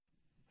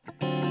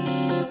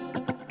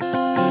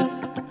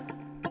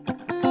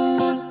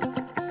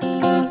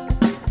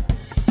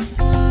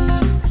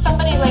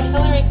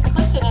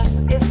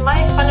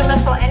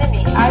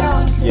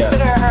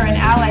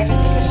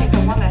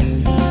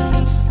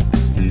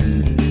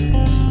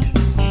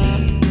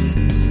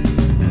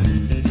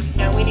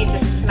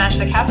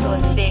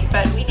capitalist state,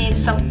 but we need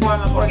some form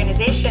of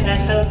organization,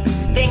 and those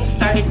things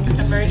started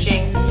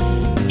emerging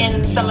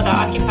in some of the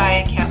Occupy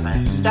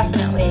encampments,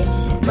 definitely,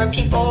 where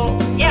people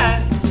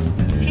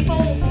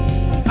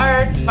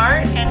are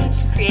smart and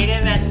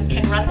creative and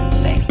can run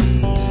things.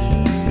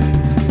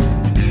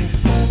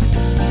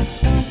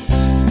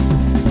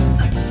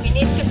 We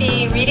need to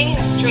be reading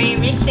history,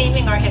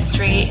 reclaiming our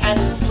history,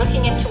 and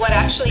looking into what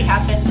actually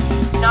happened,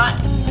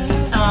 not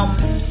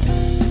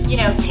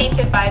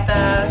tainted by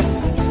the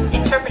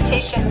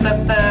interpretations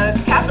of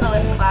the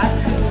capitalist class,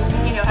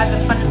 who,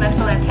 has a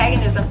fundamental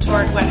antagonism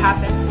toward what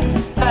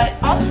happened, but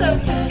also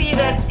to see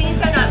that these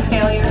are not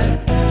failures.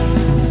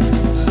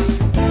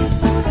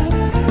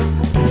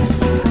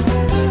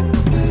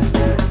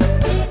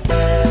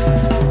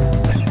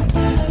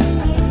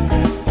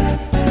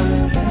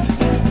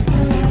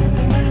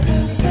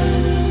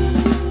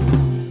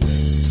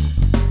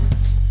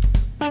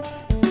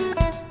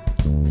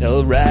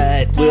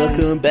 Alright,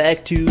 welcome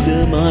back to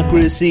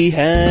Democracy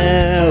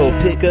How!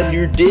 Pick up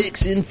your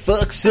dicks and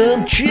fuck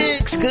some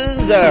chicks,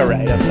 cause...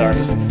 Alright, I'm sorry.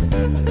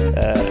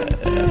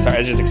 I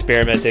was just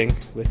experimenting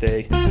with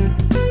a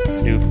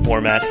new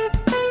format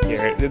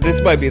here.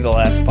 This might be the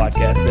last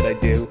podcast that I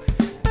do.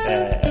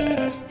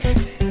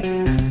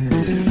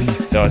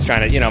 So I was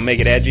trying to, make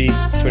it edgy,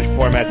 switch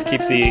formats,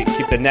 keep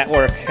the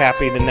network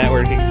happy, the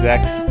network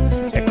execs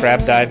at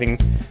crab diving,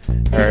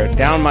 or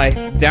down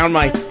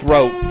my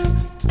throat,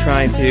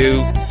 trying to...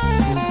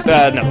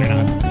 no, they're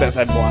not. That's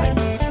blind.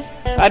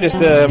 I just,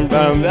 I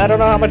don't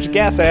know how much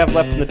gas I have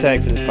left in the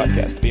tank for this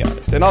podcast, to be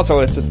honest. And also,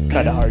 it's just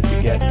kind of hard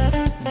to get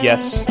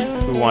guests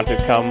who want to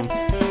come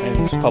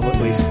and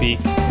publicly speak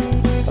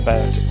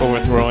about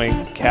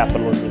overthrowing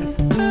capitalism.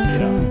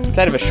 It's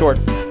kind of a short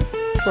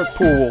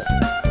pool.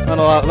 Not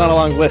a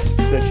long list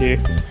that you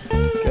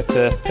get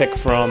to pick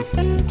from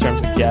in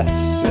terms of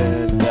guests.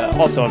 And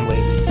also, I'm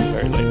lazy.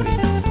 Very lazy.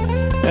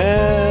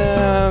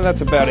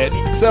 That's about it.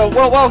 So,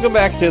 welcome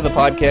back to the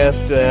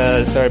podcast.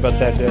 Sorry about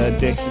that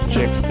dicks and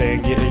chicks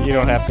thing. You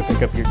don't have to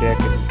pick up your dick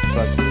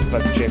and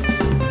fuck chicks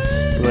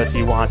unless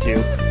you want to,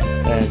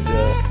 and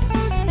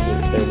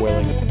they're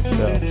willing.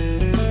 So,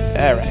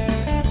 all right.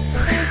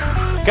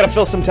 Gotta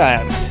fill some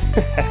time.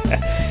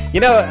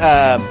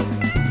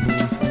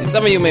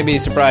 Some of you may be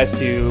surprised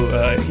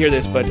to hear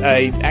this, but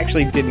I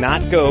actually did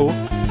not go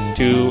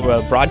to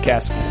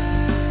broadcast school.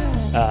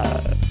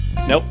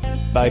 Nope.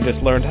 I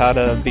just learned how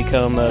to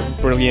become a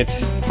brilliant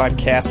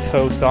podcast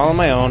host all on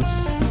my own.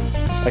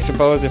 I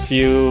suppose if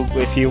you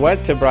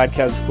went to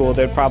broadcast school,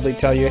 they'd probably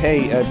tell you,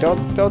 hey,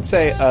 don't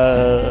say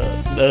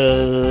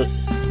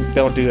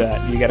don't do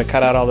that. You got to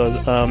cut out all those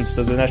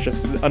those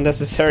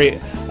unnecessary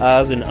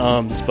ahs and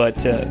ums. But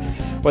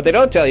what they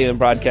don't tell you in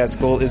broadcast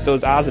school is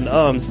those ahs and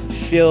ums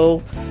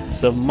fill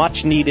some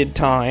much needed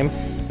time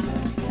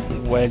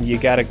when you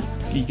gotta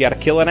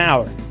kill an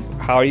hour.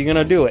 How are you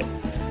gonna do it?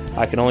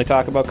 I can only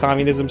talk about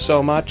communism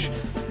so much.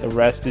 The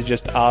rest is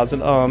just ahs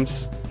and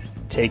ums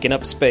taking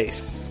up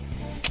space.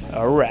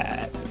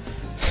 Alright.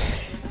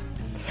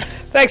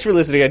 Thanks for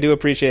listening. I do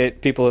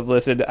appreciate people have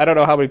listened. I don't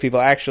know how many people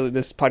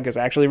this podcast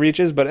actually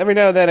reaches, but every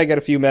now and then I get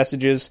a few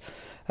messages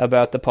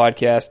about the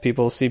podcast.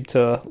 People seem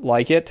to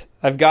like it.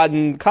 I've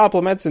gotten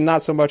compliments and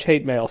not so much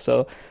hate mail,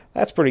 so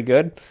that's pretty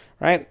good,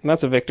 right?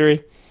 That's a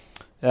victory.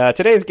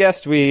 Today's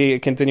guest, we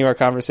continue our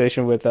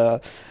conversation with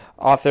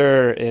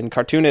author and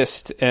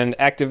cartoonist and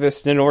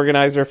activist and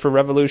organizer for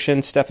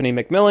Revolution, Stephanie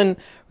McMillan.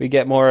 We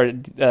get more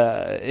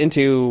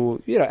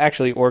into,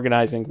 actually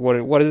organizing.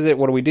 What is it?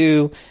 What do we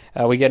do?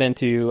 We get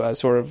into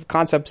sort of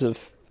concepts of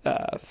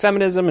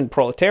feminism and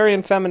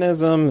proletarian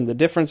feminism and the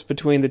difference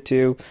between the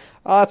two.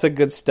 Lots of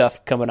good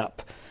stuff coming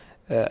up.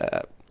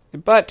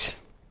 But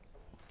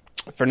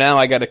for now,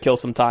 I got to kill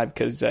some time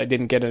because I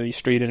didn't get any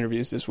street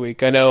interviews this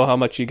week. I know how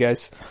much you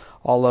guys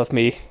all love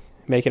me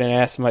making an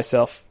ass of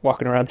myself,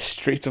 walking around the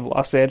streets of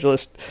Los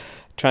Angeles,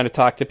 trying to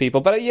talk to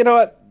people. But you know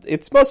what?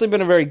 It's mostly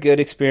been a very good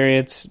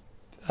experience.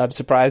 I'm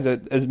surprised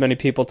that as many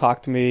people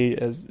talk to me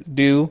as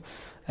do.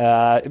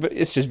 But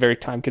it's just very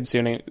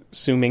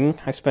time-consuming.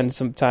 I spend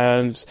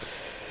sometimes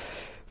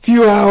a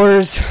few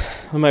hours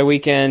on my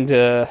weekend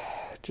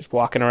just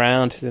walking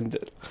around and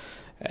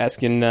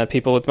asking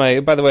people with my...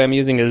 By the way, I'm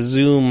using a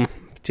Zoom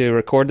to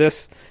record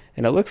this,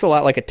 and it looks a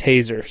lot like a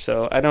taser.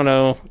 So I don't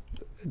know.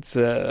 It's...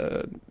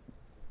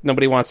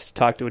 Nobody wants to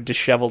talk to a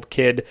disheveled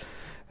kid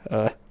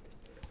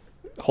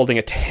holding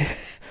a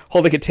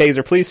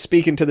taser. Please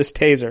speak into this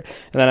taser.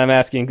 And then I'm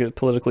asking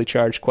politically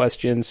charged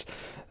questions.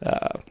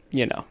 And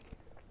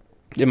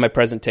my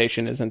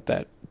presentation isn't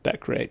that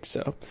great.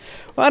 So,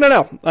 I don't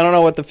know. I don't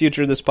know what the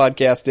future of this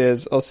podcast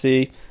is. I'll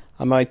see.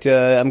 I might.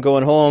 I'm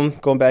going home,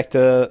 going back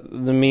to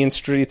the mean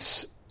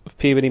streets of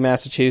Peabody,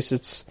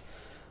 Massachusetts.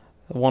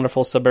 A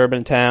wonderful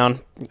suburban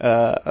town.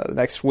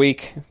 Next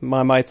week,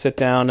 I might sit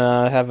down,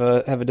 have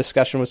a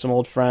discussion with some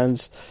old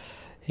friends,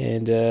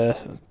 and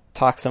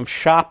talk some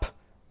shop.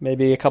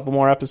 Maybe a couple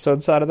more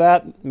episodes out of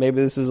that.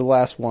 Maybe this is the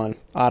last one.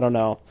 I don't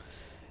know.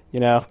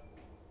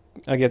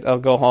 I'll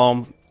go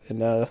home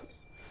and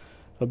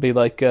it'll be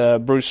like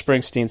Bruce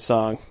Springsteen's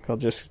song. I'll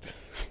just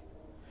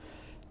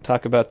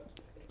talk about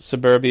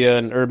suburbia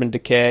and urban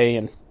decay,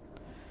 and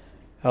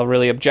I'll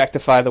really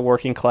objectify the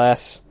working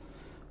class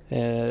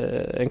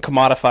and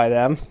commodify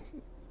them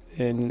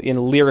in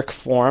lyric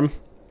form,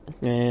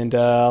 and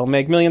I'll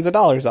make millions of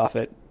dollars off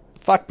it.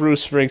 Fuck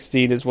Bruce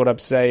Springsteen is what I'm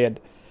saying.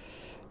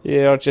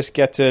 You don't just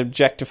get to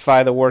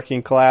objectify the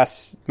working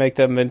class, make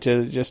them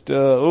into just,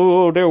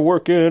 they're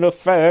working a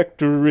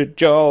factory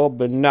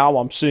job, and now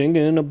I'm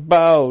singing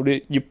about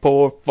it, you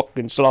poor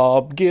fucking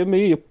slob, give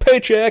me a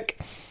paycheck.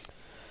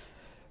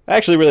 I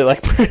actually really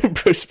like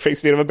Bruce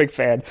Springsteen. I'm a big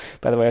fan.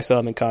 By the way, I saw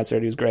him in concert.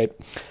 He was great.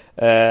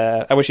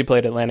 I wish he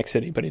played Atlantic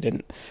City, but he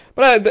didn't.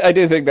 But I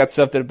do think that's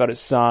something about his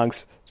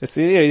songs. Just,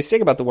 you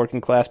sing about the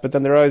working class, but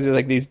then there are always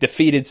like these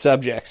defeated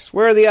subjects.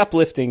 Where are the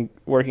uplifting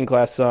working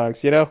class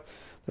songs, The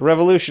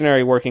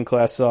revolutionary working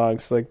class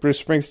songs. Like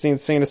Bruce Springsteen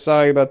singing a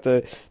song about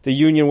the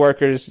union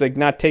workers like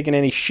not taking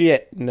any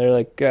shit. And they're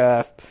like,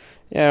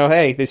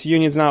 hey, this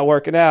union's not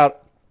working out.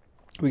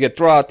 We could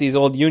throw out these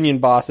old union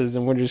bosses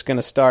and we're just going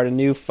to start a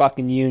new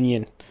fucking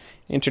union.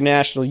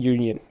 International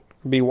union.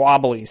 It'll be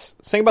Wobblies.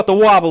 Sing about the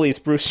Wobblies,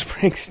 Bruce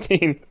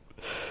Springsteen.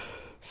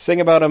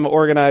 Sing about them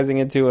organizing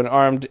into an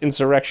armed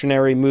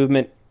insurrectionary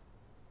movement,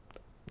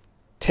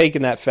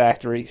 taking that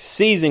factory,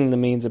 seizing the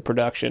means of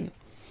production.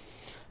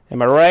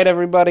 Am I right,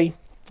 everybody?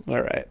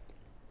 All right.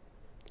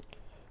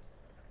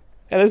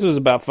 And this was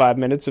about 5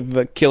 minutes of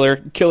a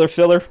killer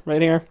filler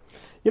right here.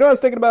 You know what I was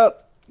thinking about?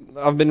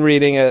 I've been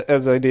reading,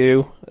 as I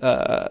do,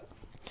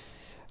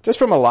 just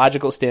from a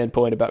logical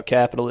standpoint about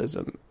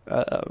capitalism.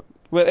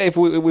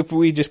 If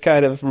we just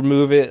kind of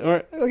remove it,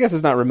 or I guess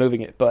it's not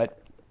removing it, but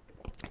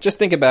just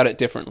think about it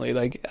differently.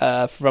 Like,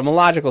 from a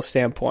logical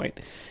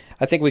standpoint,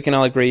 I think we can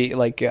all agree,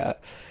 like,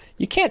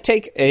 you can't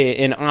take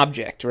an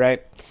object,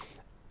 right,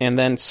 and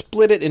then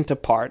split it into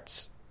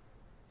parts,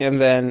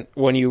 and then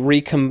when you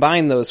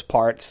recombine those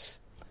parts,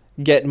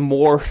 get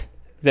more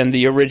than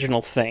the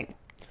original thing.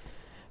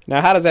 Now,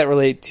 how does that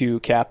relate to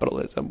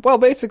capitalism? Well,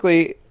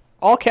 basically,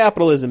 all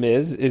capitalism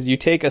is you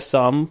take a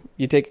sum,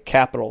 you take a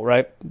capital,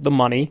 right? The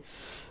money,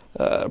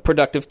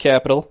 productive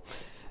capital,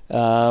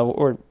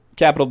 or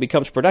capital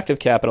becomes productive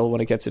capital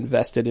when it gets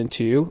invested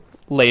into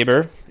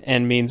labor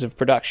and means of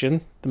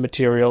production, the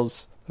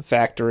materials, the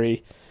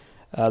factory,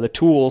 the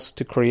tools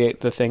to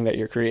create the thing that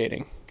you're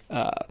creating.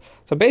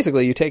 So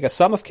basically, you take a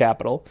sum of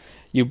capital,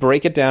 you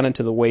break it down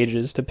into the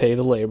wages to pay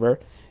the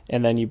labor,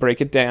 and then you break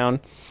it down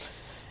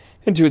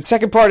into its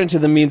second part into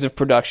the means of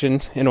production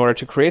in order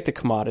to create the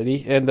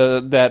commodity, and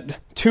that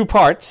two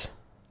parts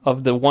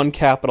of the one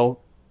capital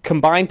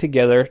combine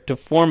together to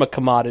form a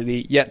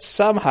commodity, yet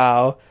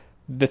somehow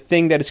the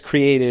thing that is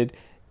created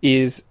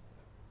is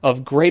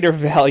of greater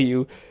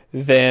value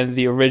than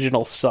the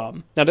original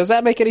sum. Now, does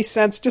that make any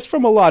sense? Just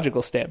from a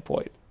logical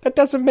standpoint, that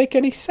doesn't make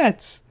any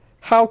sense.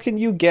 How can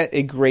you get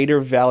a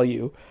greater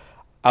value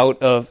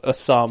out of a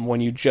sum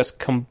when you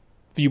just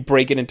you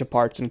break it into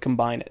parts and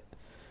combine it?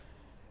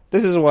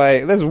 This is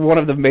one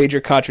of the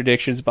major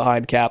contradictions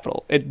behind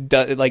capital. It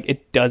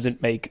doesn't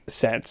make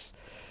sense.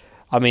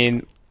 I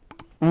mean,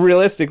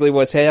 realistically,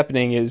 what's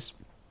happening is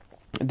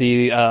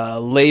the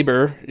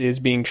labor is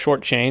being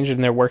shortchanged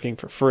and they're working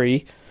for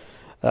free,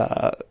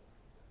 and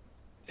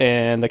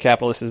the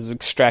capitalist is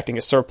extracting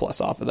a surplus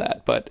off of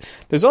that. But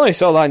there's only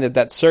so long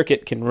that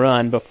circuit can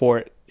run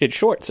before it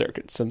short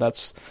circuits, and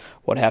that's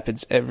what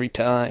happens every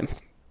time.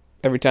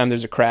 Every time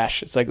there's a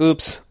crash, it's like,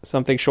 oops,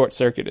 something short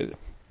circuited.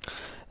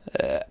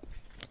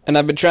 And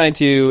I've been trying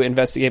to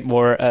investigate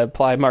more,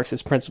 apply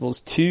Marxist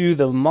principles to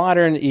the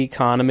modern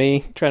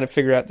economy, trying to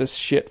figure out this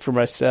shit for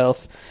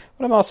myself.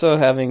 But I'm also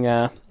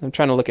I'm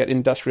trying to look at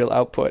industrial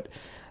output,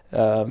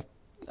 how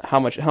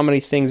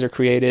many things are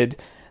created,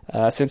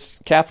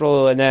 since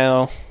capital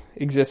now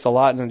exists a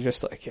lot in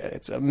just like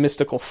it's a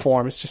mystical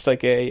form. It's just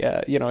like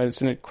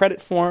it's in a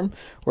credit form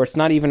where it's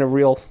not even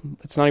real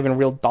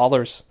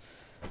dollars.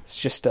 It's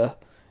just an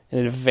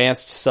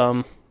advanced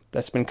sum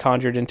that's been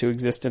conjured into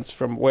existence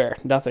from where?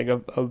 Nothing.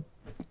 A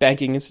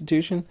banking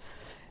institution?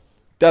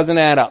 Doesn't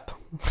add up.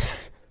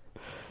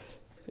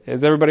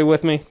 Is everybody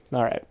with me?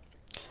 All right.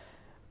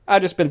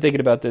 I've just been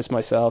thinking about this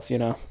myself,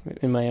 in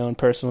my own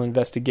personal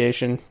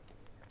investigation.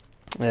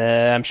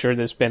 I'm sure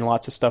there's been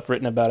lots of stuff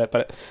written about it,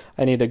 but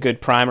I need a good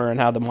primer on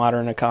how the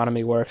modern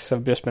economy works.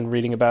 I've just been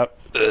reading about...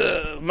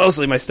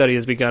 mostly my study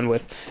has begun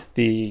with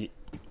the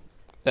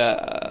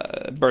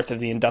birth of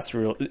the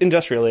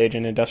industrial age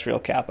and industrial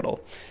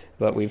capital.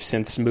 But we've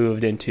since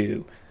moved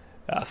into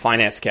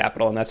finance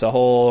capital, and that's a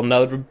whole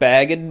nother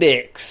bag of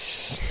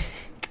dicks.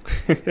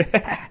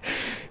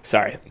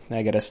 Sorry,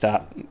 I gotta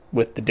stop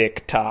with the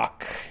dick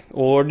talk.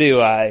 Or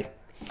do I?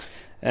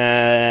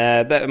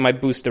 That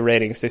might boost the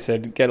ratings. They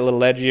said, get a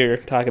little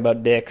edgier, talk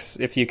about dicks.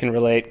 If you can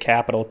relate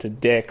capital to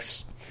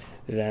dicks,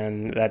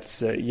 then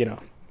that's,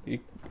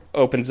 it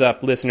opens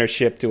up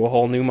listenership to a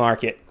whole new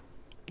market.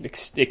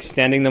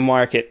 Extending the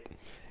market.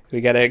 We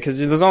gotta, because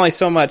there's only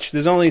so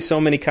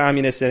many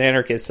communists and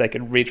anarchists I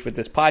could reach with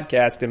this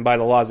podcast, and by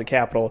the laws of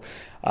capital,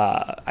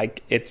 I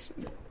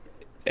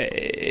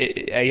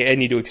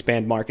need to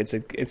expand markets.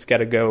 It's got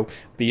to go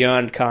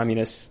beyond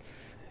communists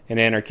and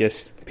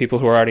anarchists, people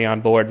who are already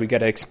on board. We got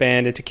to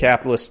expand into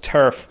capitalist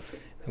turf,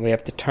 and we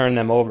have to turn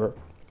them over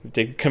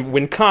to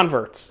win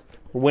converts.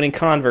 We're winning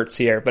converts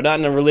here, but not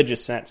in a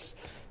religious sense.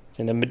 It's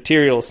in a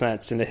material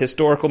sense, in a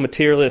historical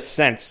materialist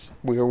sense.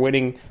 We are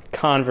winning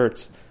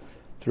converts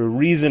through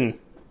reason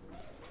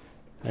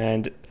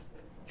and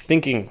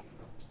thinking,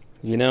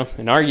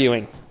 and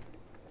arguing.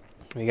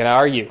 We got to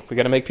argue. We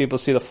got to make people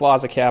see the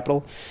flaws of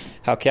capital,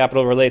 how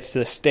capital relates to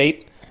the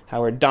state, how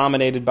we're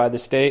dominated by the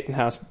state, and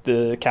how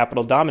the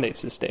capital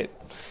dominates the state.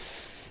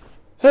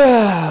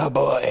 Oh,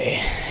 boy.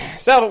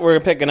 So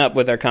we're picking up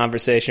with our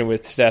conversation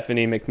with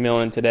Stephanie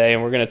McMillan today,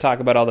 and we're going to talk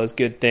about all those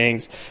good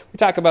things. We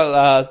talk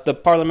about the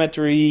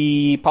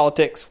parliamentary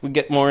politics. We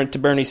get more into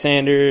Bernie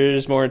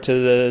Sanders, more into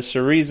the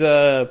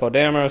Syriza,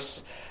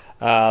 Podemos,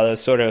 the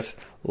sort of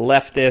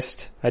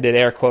leftist, I did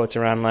air quotes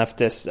around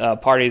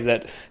leftist, parties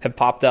that have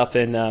popped up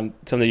in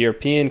some of the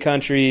European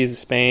countries,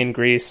 Spain,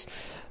 Greece,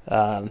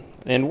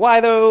 and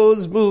why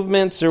those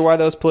movements or why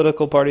those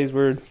political parties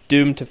were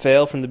doomed to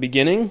fail from the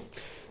beginning.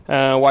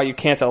 Why you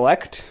can't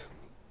elect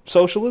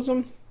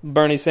socialism.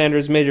 Bernie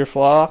Sanders' major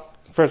flaw.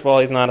 First of all,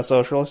 he's not a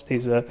socialist.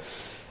 He's a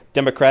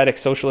democratic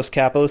socialist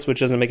capitalist,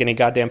 which doesn't make any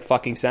goddamn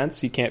fucking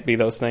sense. You can't be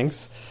those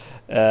things.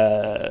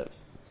 But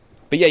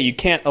yeah, you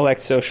can't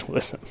elect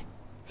socialism.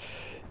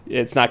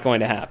 It's not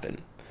going to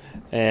happen.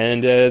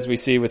 And as we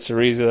see with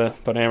Syriza,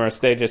 Podemos,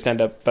 they just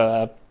end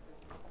up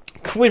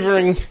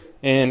quivering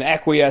and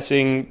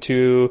acquiescing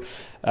to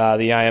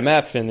the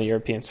IMF and the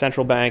European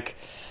Central Bank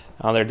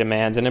on their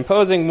demands and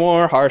imposing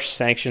more harsh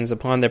sanctions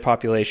upon their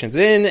populations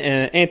in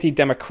an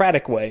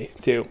anti-democratic way,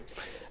 too.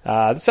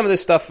 Some of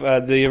this stuff,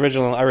 the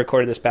original, I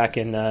recorded this back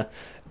in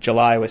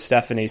July with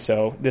Stephanie,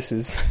 so this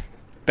is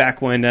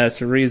back when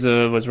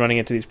Syriza was running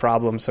into these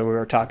problems, so we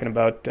were talking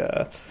about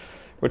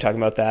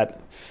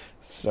that.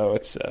 So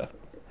it's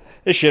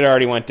this shit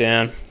already went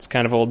down. It's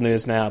kind of old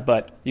news now,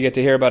 but you get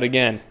to hear about it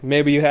again.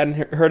 Maybe you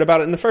hadn't heard about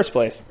it in the first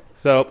place.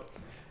 So,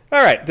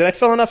 all right, did I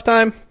fill enough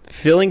time?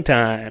 Filling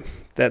time.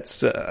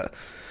 That's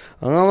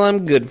all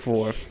I'm good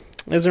for.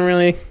 Isn't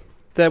really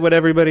that what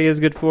everybody is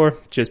good for?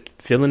 Just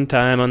filling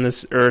time on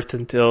this earth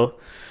until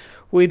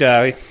we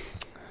die.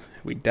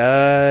 We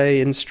die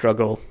in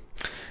struggle.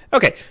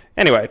 Okay,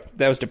 anyway,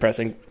 that was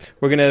depressing.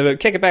 We're going to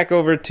kick it back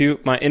over to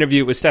my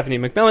interview with Stephanie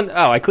McMillan.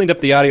 Oh, I cleaned up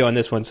the audio on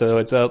this one, so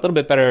it's a little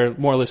bit better,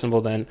 more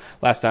listenable than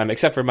last time,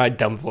 except for my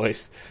dumb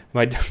voice.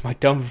 My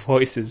dumb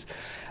voice is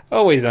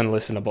always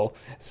unlistenable.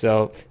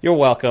 So you're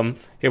welcome.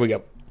 Here we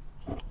go.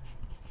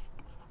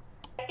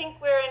 I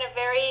think we're in a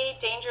very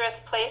dangerous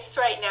place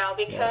right now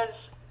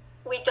because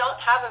we don't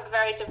have a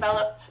very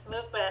developed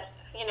movement.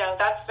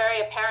 That's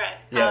very apparent.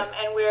 Yeah.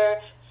 And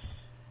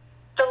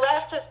the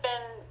left has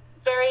been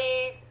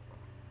very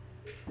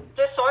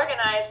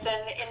disorganized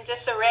and in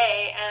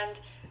disarray, and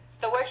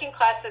the working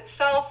class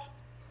itself,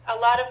 a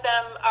lot of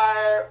them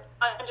are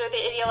under the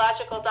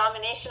ideological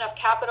domination of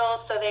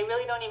capital, so they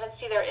really don't even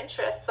see their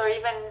interests or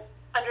even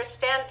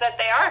understand that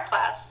they are a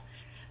class.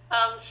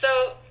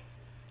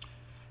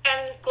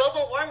 And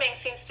global warming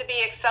seems to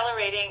be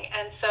accelerating,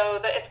 and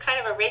so it's kind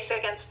of a race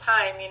against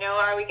time.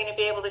 Are we going to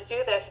be able to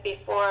do this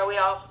before we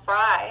all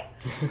fry?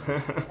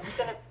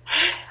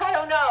 I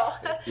don't know.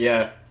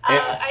 Yeah.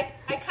 I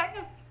kind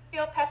of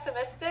feel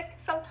pessimistic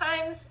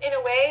sometimes in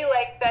a way,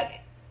 like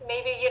that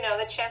maybe,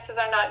 the chances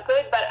are not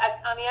good, but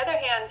on the other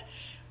hand,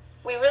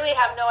 we really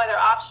have no other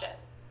option.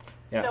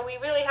 Yeah. So we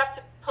really have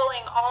to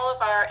pulling all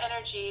of our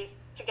energies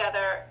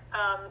together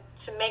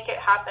to make it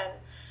happen,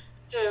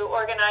 to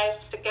organize,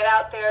 to get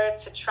out there,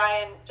 to try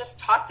and just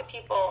talk to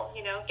people,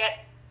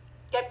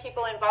 get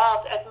people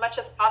involved as much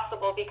as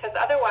possible, because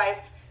otherwise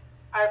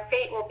our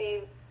fate will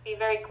be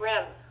very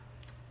grim.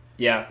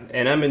 Yeah,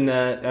 and I'm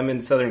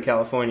in Southern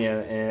California,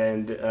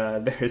 and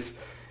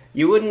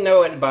you wouldn't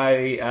know it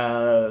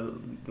by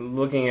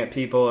looking at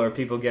people or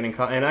people getting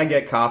coffee. And I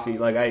get coffee,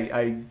 like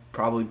I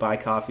probably buy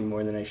coffee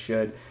more than I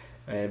should.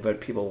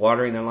 But people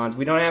watering their lawns,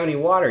 we don't have any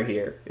water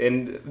here.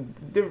 And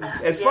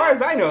as far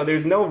as I know,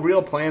 there's no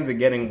real plans of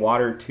getting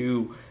water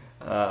to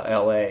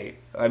L.A.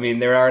 I mean,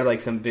 there are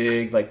like some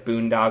big, like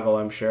boondoggle,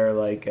 I'm sure,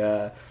 like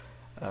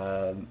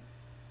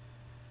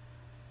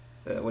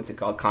what's it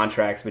called?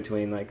 Contracts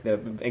between like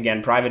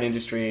private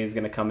industry is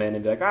going to come in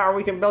and be like,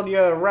 we can build you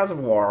a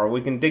reservoir, or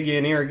we can dig you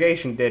an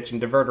irrigation ditch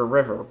and divert a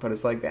river. But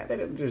it's like that.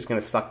 They're just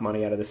going to suck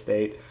money out of the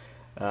state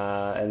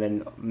and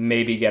then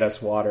maybe get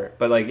us water.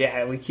 But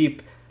we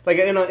keep. Like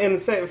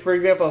for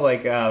example,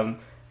 like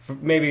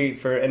maybe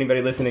for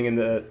anybody listening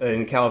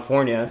in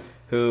California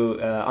who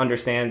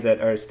understands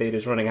that our state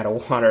is running out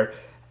of water,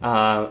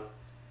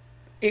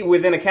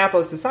 within a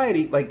capitalist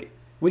society, like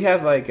we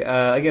have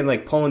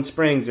like Poland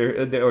Springs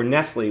or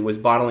Nestle was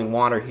bottling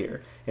water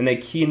here, and they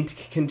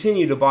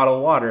continue to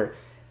bottle water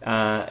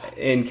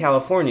in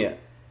California,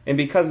 and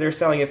because they're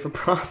selling it for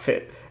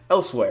profit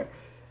elsewhere,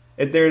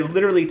 they're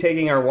literally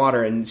taking our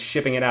water and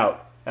shipping it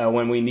out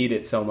when we need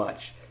it so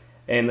much.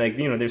 And,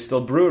 there's still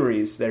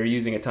breweries that are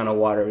using a ton of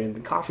water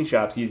and coffee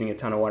shops using a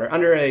ton of water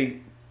under a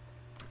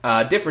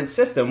different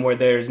system where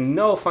there's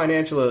no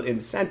financial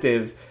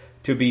incentive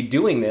to be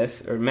doing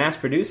this or mass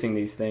producing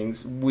these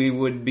things, we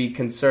would be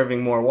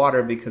conserving more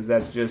water because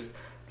that's just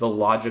the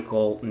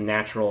logical,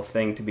 natural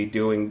thing to be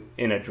doing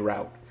in a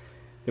drought.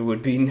 There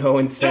would be no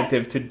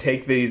incentive to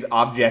take these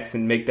objects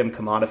and make them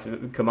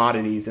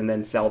commodities and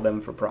then sell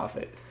them for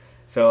profit.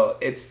 So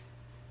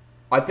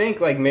I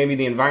think like maybe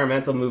the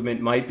environmental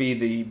movement might be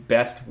the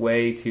best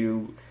way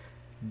to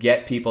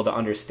get people to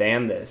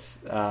understand this.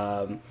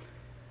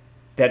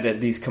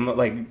 That these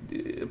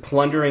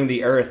plundering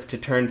the earth to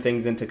turn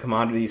things into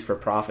commodities for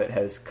profit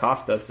has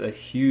cost us a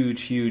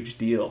huge, huge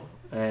deal,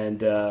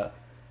 and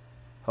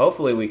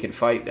hopefully we can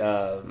fight.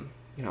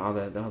 All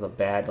the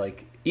bad,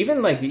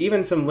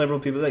 even some liberal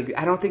people.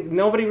 I don't think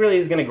nobody really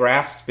is going to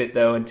grasp it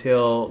though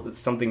until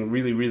something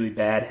really, really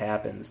bad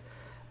happens.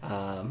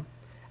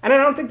 And I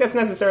don't think that's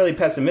necessarily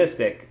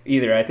pessimistic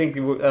either. I think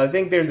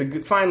there's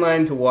a fine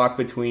line to walk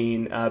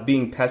between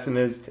being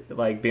pessimist,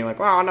 like being like,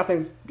 "Wow,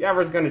 nothing's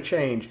ever going to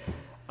change,"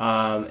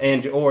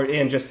 and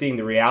just seeing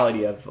the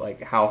reality of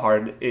like how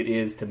hard it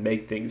is to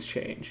make things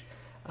change.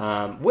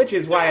 Which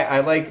is why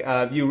I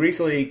like you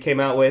recently came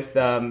out with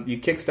you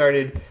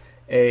kickstarted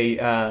a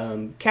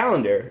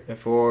calendar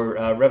for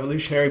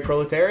Revolutionary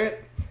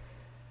Proletariat.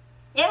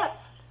 Yes.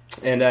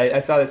 And I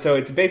saw that, so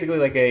it's basically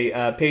like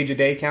a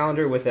page-a-day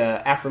calendar with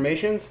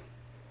affirmations?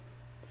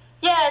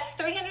 Yeah, it's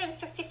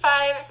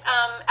 365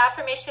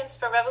 affirmations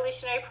for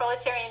revolutionary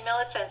proletarian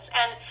militants.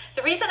 And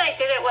the reason I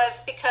did it was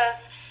because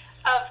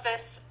of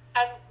this,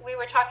 as we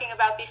were talking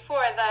about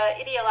before, the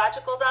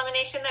ideological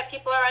domination that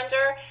people are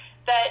under,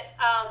 that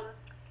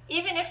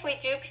even if we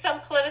do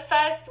become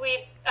politicized,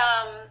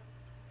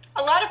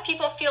 a lot of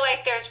people feel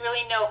like there's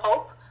really no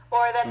hope,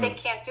 or that they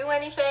can't do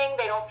anything,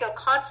 they don't feel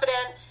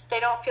confident,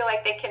 they don't feel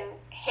like they can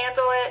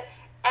handle it.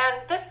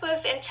 And this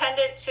was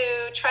intended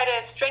to try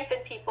to strengthen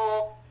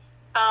people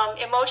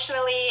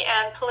emotionally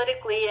and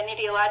politically and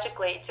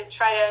ideologically, to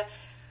try to,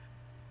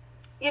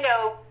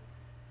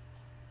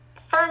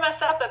 firm us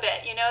up a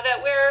bit,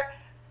 that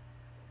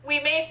we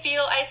may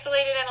feel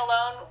isolated and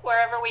alone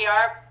wherever we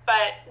are,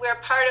 but we're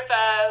part of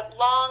a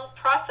long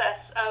process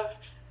of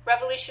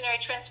revolutionary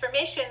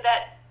transformation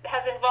that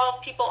has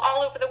involved people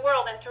all over the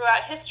world and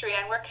throughout history,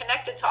 and we're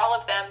connected to all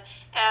of them,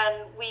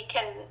 and we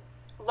can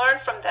learn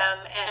from them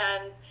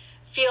and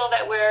feel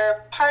that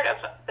we're part of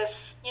this,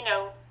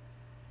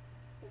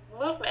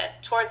 movement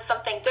towards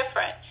something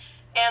different,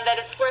 and that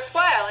it's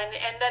worthwhile, and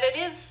that it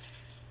is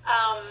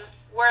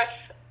worth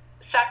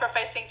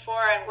sacrificing for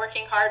and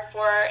working hard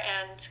for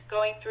and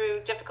going through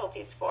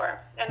difficulties for,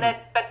 and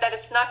but that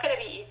it's not going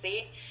to be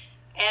easy,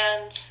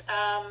 and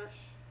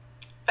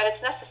but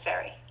it's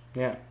necessary.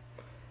 Yeah.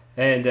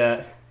 And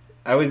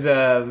I was,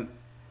 I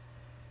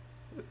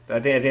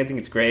think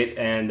it's great,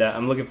 and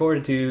I'm looking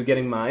forward to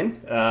getting mine.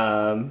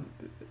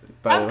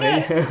 By the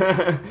way,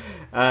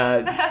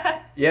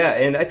 yeah,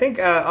 and I think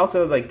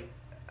also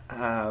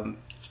I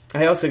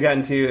also got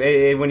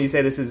into when you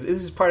say this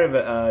is part of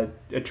a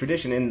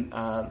tradition, and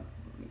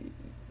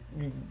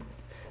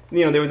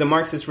there were the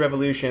Marxist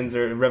revolutions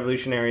or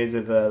revolutionaries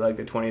of the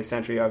 20th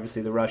century.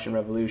 Obviously, the Russian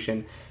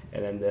Revolution,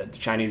 and then the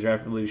Chinese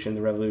Revolution,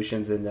 the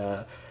revolutions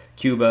in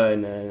Cuba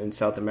and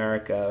South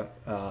America,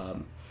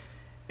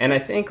 and I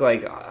think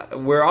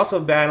we're also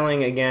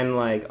battling again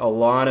a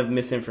lot of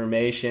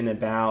misinformation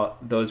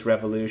about those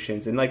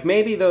revolutions, and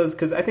maybe those,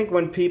 because I think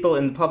when people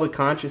in the public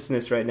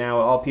consciousness right now,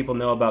 all people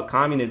know about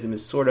communism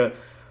is sort of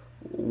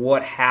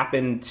what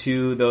happened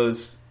to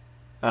those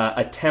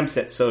attempts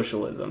at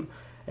socialism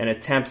and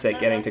attempts at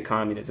getting to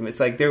communism.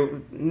 It's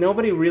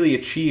nobody really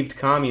achieved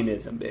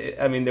communism.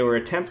 I mean, there were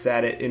attempts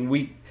at it,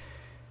 and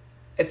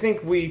I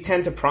think we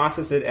tend to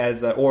process it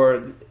as,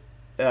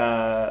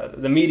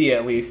 the media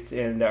at least,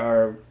 and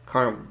our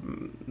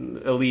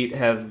current elite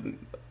have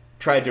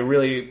tried to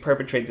really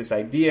perpetrate this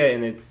idea,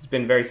 and it's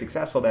been very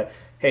successful, that,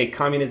 hey,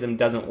 communism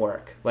doesn't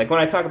work. When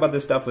I talk about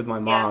this stuff with my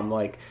mom,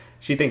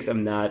 she thinks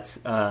I'm nuts,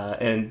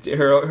 and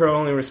her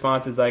only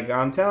response is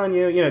I'm telling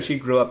you, she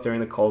grew up during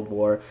the Cold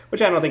War,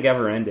 which I don't think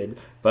ever ended,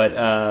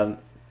 but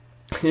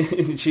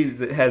she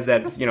has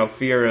that,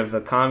 fear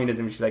of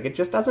communism. She's like, it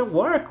just doesn't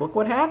work. Look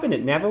what happened.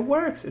 It never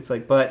works. It's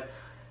but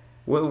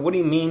what do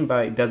you mean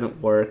by it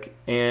doesn't work?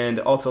 And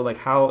also,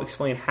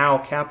 explain how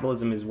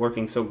capitalism is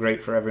working so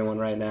great for everyone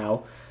right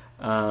now.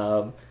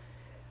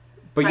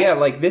 But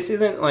yeah, this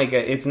isn't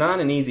it's not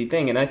an easy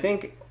thing. And I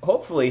think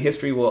hopefully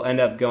history will end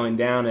up going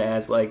down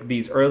as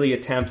these early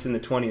attempts in the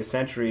 20th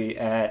century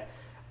at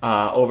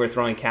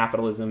overthrowing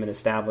capitalism and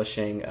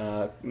establishing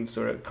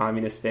sort of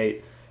communist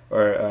state,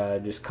 or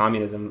just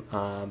communism.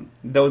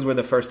 Those were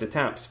the first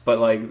attempts, but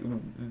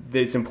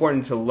it's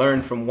important to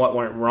learn from what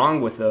went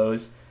wrong with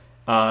those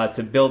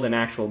to build an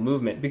actual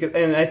movement.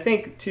 And I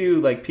think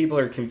too, people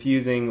are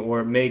confusing,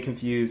 or may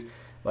confuse,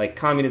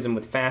 communism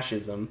with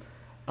fascism,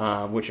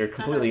 which are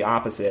completely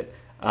opposite.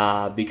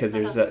 Because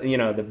there's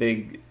the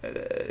big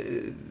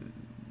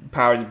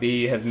powers that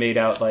be have made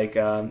out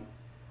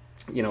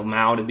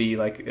Mao to be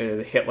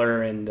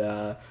Hitler,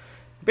 and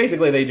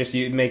basically they just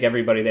make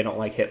everybody they don't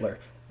like Hitler.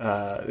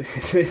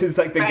 It's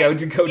like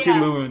the go-to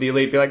move of the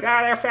elite. Be like,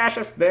 they're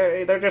fascists.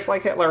 They're just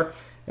like Hitler.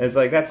 And it's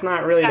like, that's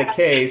not really the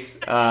case.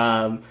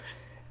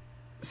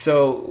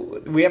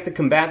 So we have to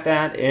combat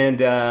that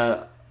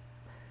and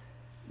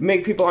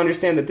make people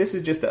understand that this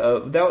is just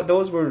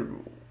those were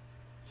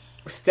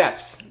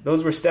steps.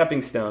 Those were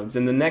stepping stones.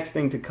 And the next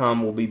thing to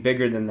come will be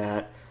bigger than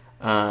that.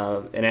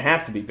 And it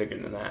has to be bigger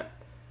than that.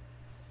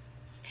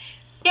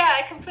 Yeah,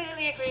 I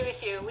completely agree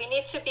with you. We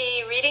need to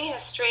be reading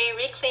history,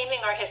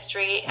 reclaiming our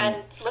history, and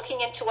looking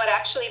into what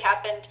actually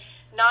happened,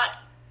 not,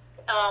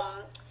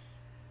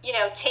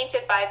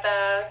 tainted by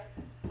the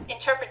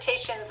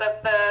interpretations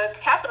of the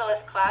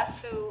capitalist class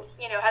who,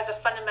 has a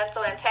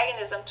fundamental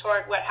antagonism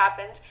toward what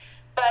happened,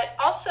 but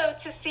also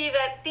to see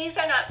that these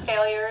are not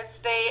failures.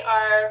 They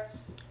are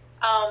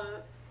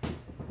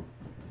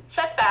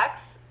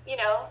setbacks.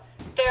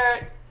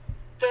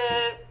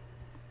 The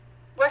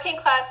working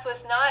class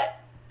was not...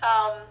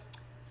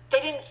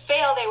 they didn't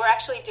fail. They were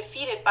actually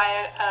defeated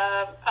by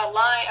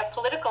a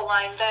political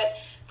line that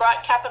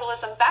brought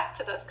capitalism back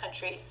to those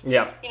countries.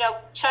 Yeah.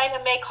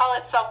 China may call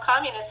itself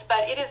communist,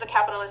 but it is a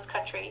capitalist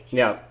country.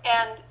 Yeah.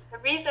 And the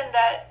reason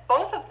that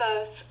both of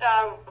those,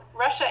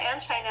 Russia and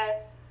China,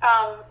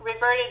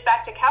 reverted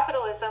back to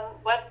capitalism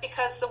was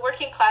because the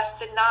working class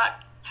did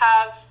not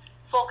have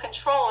full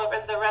control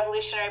over the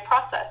revolutionary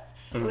process.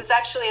 Mm-hmm. It was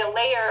actually a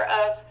layer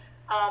of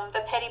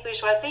the petty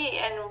bourgeoisie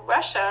in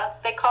Russia.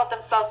 They called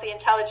themselves the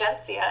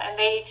intelligentsia, and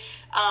they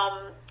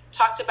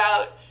talked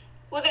about,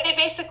 they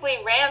basically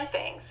ran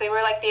things. They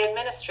were like the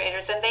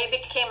administrators, and they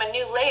became a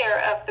new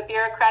layer of the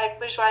bureaucratic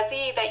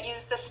bourgeoisie that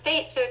used the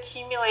state to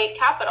accumulate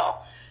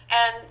capital.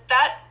 And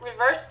that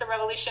reversed the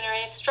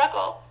revolutionary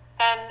struggle.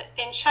 And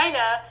in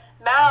China,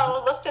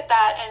 Mao looked at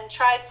that and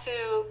tried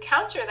to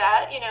counter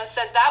that,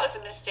 said that was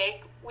a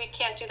mistake. We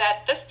can't do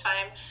that this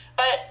time.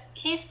 But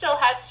he still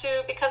had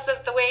to, because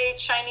of the way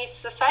Chinese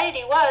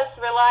society was,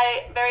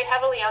 rely very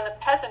heavily on the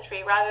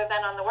peasantry rather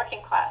than on the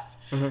working class.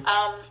 Mm-hmm.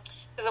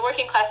 Because the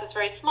working class is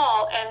very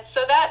small, and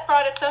so that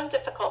brought its own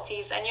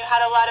difficulties. And you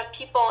had a lot of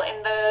people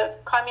in the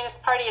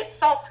Communist Party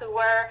itself who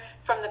were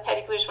from the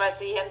petty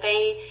bourgeoisie, and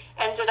they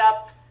ended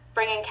up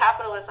bringing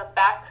capitalism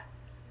back,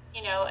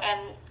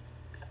 and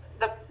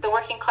the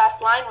working class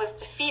line was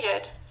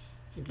defeated.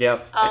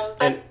 Yep.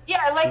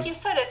 Like you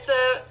said, it's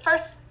a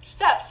first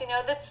steps.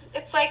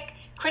 It's like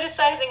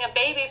criticizing a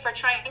baby for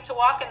trying to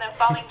walk and then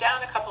falling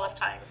down a couple of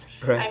times.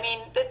 Right. I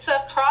mean, it's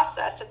a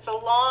process. It's a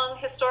long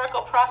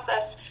historical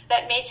process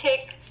that may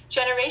take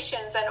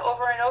generations and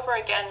over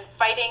again,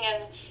 fighting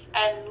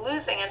and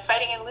losing and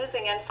fighting and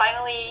losing, and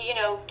finally,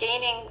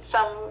 gaining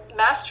some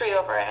mastery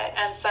over it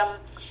and some,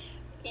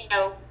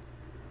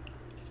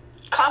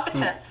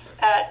 competence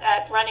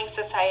at running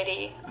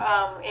society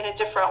in a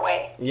different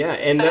way. Yeah,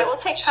 and but it will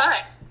take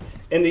time.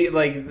 And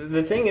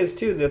the thing is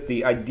too that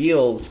the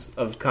ideals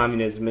of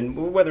communism,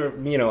 and whether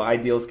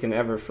ideals can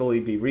ever fully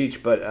be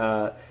reached,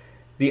 but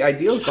the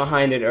ideals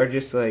behind it are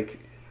just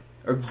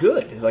are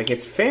good. Like,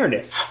 it's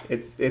fairness.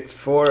 It's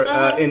for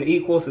an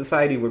equal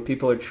society where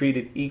people are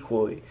treated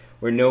equally,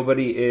 where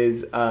nobody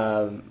is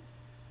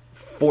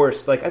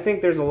forced. Like, I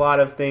think there's a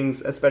lot of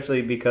things,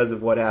 especially because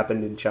of what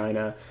happened in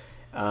China,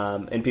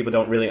 and people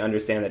don't really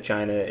understand that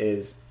China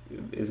is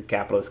a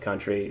capitalist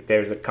country.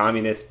 There's a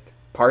communist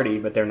party,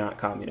 but they're not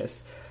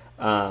communists.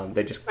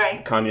 They're just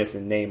communists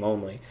in name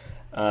only.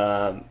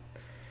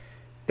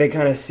 They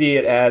kind of see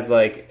it as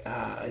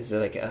is it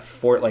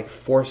like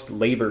forced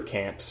labor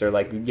camps, or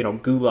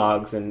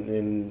gulags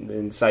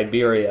in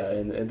Siberia,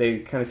 and they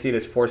kind of see it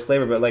as forced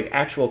labor. But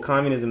actual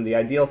communism, the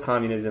ideal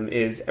communism,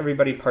 is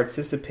everybody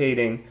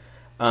participating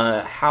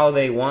how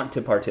they want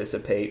to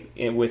participate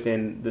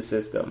within the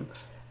system.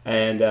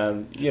 And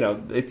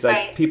it's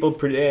like people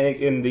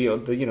in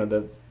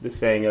the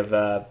saying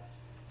of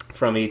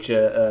from each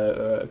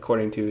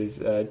according to his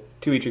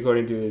to each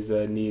according to his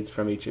needs,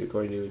 from each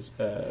according to his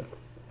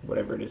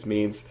whatever it is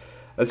means.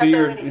 So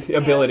your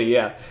ability,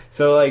 yeah.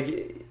 So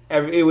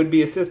it would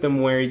be a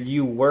system where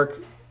you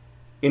work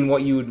in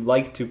what you would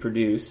like to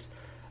produce,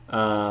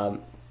 and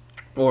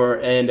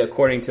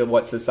according to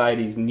what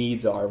society's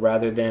needs are,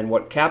 rather than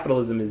what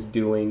capitalism is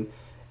doing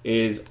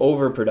is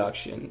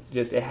overproduction.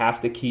 Just it has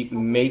to keep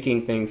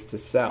making things to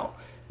sell.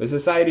 But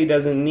society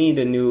doesn't need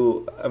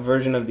a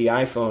version of the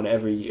iPhone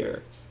every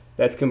year.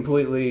 That's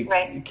completely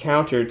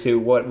counter to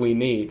what we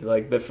need. The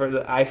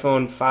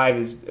iPhone 5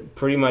 is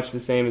pretty much the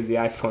same as the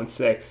iPhone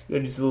 6.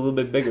 They're just a little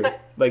bit bigger.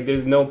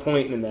 There's no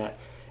point in that.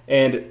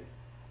 And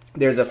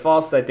there's a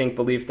false, I think,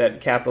 belief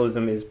that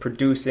capitalism is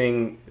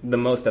producing the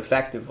most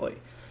effectively.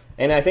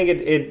 And I think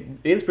it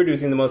is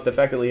producing the most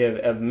effectively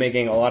of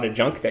making a lot of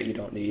junk that you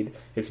don't need.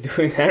 It's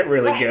doing that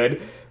really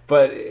good.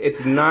 But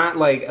it's not,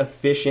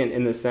 efficient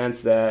in the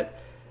sense that,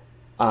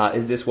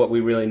 is this what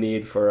we really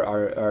need for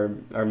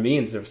our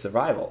means of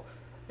survival?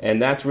 And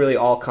that's really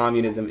all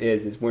communism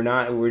is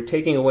we're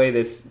taking away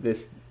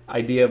this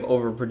idea of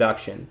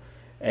overproduction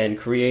and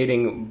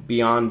creating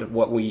beyond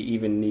what we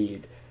even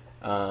need.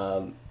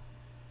 Where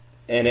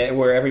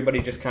everybody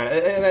just kind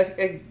of,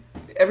 and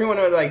everyone,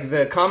 like,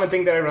 the common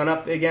thing that I run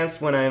up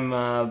against when I'm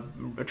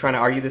trying to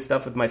argue this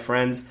stuff with my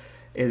friends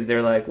is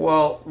they're like,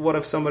 well, what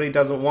if somebody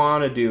doesn't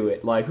want to do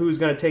it? Like, who's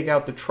going to take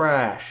out the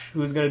trash?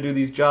 Who's going to do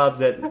these jobs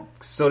that,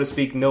 so to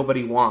speak,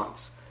 nobody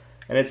wants?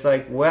 And it's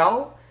like,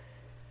 well,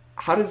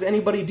 how does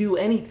anybody do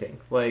anything?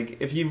 Like,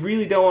 if you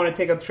really don't want to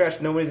take out the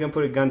trash, nobody's going to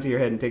put a gun to your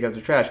head and take out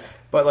the trash.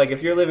 But, like,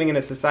 if you're living in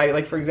a society,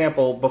 like, for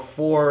example,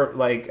 before,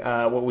 like,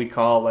 what we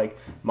call, like,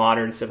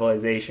 modern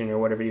civilization or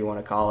whatever you want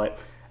to call it,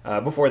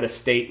 before the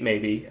state,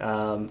 maybe,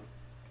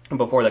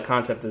 before the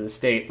concept of the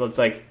state, it's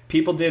like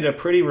people did a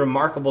pretty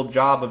remarkable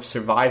job of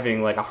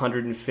surviving like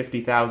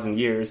 150,000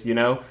 years, you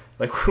know?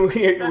 Like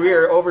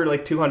we're over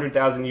like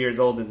 200,000 years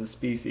old as a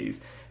species.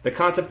 The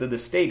concept of the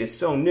state is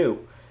so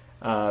new.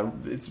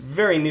 It's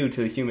very new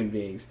to the human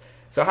beings.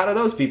 So how do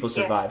those people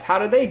survive? Yeah. How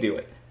do they do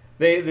it?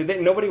 They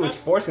nobody was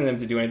forcing them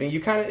to do anything. You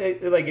kind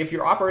of, like, if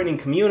you're operating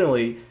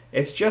communally,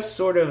 it's just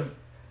sort of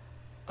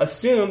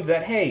assumed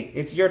that, hey,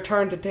 it's your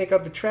turn to take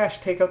out the trash,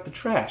 take out the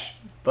trash.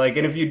 Like,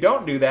 and if you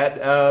don't do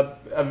that,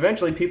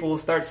 eventually people will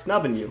start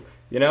snubbing you.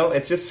 You know,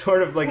 it's just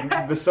sort of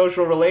like the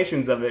social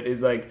relations of it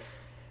is like,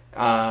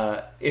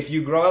 if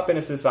you grow up in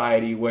a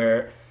society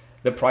where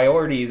the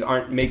priorities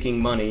aren't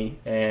making money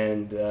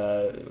and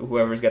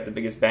whoever's got the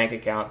biggest bank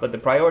account, but the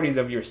priorities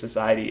of your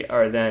society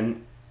are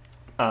then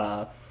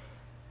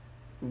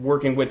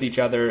working with each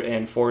other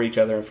and for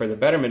the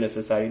betterment of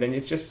society, then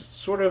it's just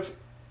sort of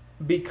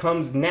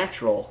becomes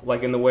natural,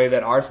 like in the way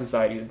that our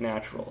society is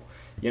natural,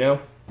 you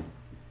know?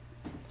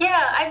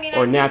 Yeah, I mean...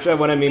 Or natural.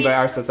 What I mean by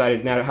our society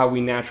is how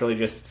we naturally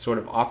just sort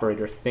of operate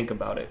or think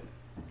about it.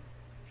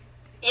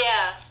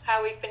 Yeah,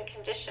 how we've been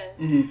conditioned.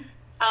 Mm-hmm.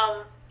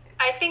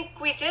 I think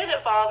we did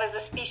evolve as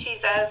a species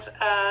as,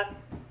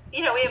 we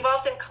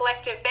evolved in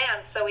collective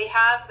bands. So we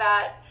have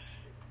that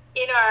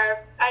in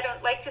our, I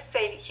don't like to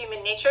say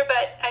human nature,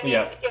 but I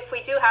mean, if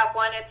we do have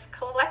one, it's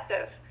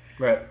collective.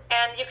 Right.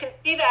 And you can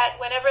see that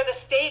whenever the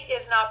state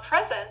is not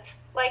present,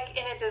 like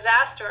in a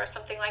disaster or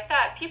something like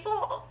that,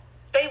 people...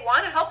 they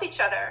want to help each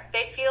other.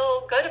 They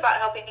feel good about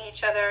helping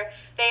each other.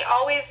 They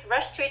always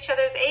rush to each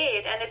other's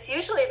aid. And it's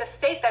usually the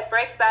state that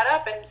breaks that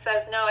up and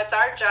says, no, it's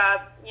our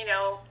job,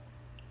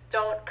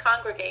 don't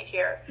congregate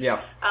here.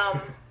 Yeah.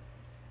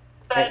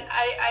 But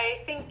I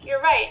think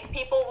you're right.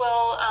 People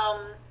will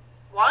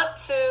want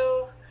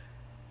to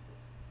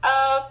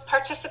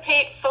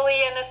participate fully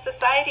in a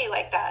society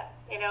like that,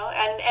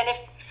 and if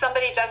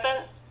somebody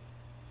doesn't,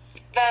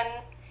 then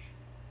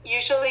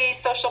usually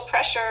social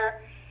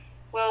pressure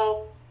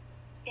will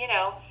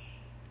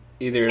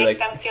either make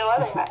them feel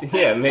otherwise.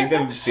 Yeah, make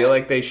them feel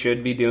like they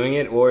should be doing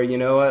it, or you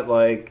know what,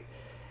 like,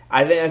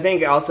 I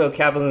think also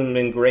capitalism has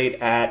been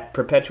great at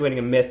perpetuating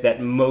a myth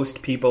that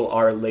most people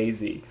are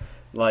lazy.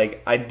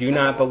 Like, I do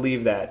not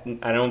believe that.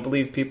 I don't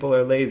believe people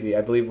are lazy.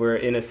 I believe we're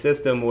in a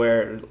system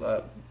where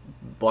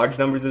large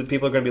numbers of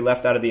people are going to be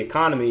left out of the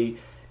economy,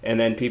 and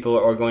then people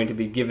are going to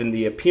be given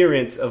the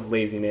appearance of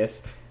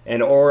laziness.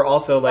 And or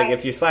also, like,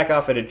 if you slack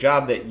off at a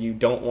job that you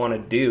don't want to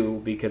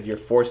do because you're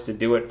forced to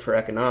do it for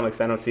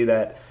economics, I don't see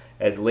that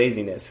as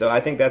laziness. So I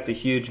think that's a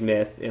huge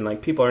myth. And,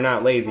 like, people are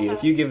not lazy.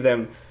 If you give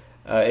them,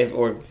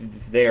 if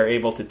they are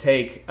able to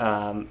take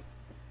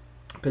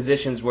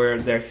positions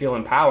where they feel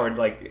empowered,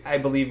 like, I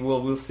believe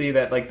we'll see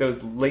that, like,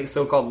 those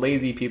so-called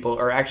lazy people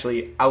are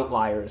actually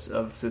outliers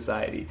of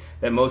society.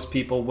 That most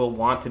people will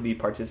want to be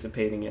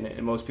participating in it,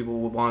 and most people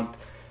will want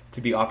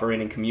to be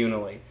operating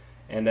communally.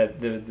 And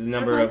that the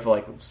number of,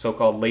 like,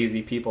 so-called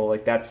lazy people,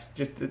 like, that's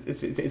just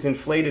it's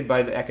inflated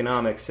by the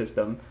economic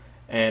system,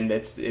 and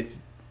it's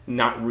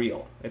not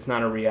real. It's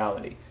not a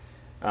reality.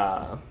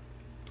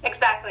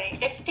 Exactly.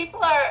 If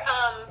people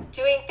are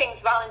doing things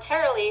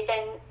voluntarily,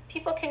 then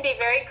people can be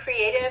very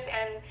creative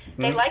and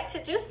they like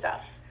to do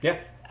stuff. Yeah.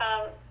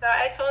 So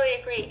I totally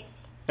agree.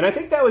 And I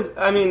think that was,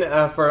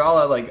 for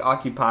all like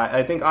Occupy.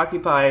 I think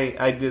Occupy.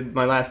 I did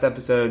my last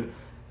episode.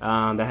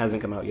 That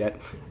hasn't come out yet.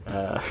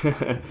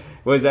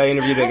 Was I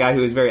interviewed a guy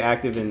who was very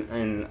active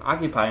in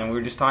Occupy, and we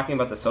were just talking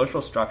about the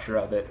social structure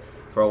of it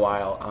for a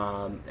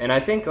while. And I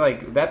think,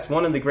 like, that's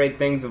one of the great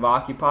things of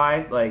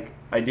Occupy. Like,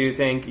 I do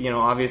think,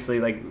 obviously,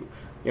 like,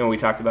 we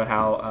talked about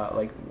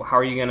how, how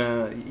are you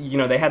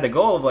gonna, they had the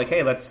goal of, like,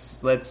 hey,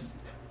 let's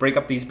break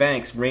up these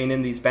banks, rein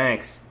in these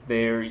banks.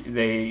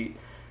 They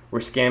were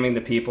scamming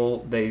the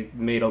people. They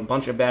made a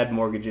bunch of bad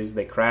mortgages.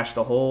 They crashed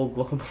the whole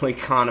global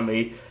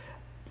economy.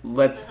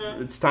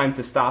 It's time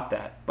to stop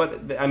that.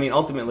 But I mean,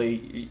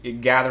 ultimately,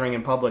 gathering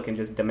in public and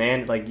just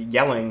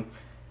yelling,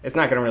 it's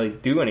not going to really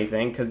do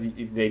anything because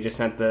they just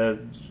sent the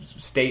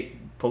state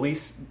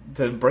police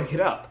to break it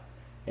up.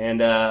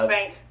 And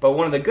right. But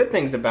one of the good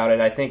things about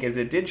it, I think, is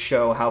it did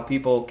show how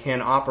people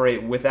can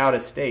operate without a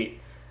state,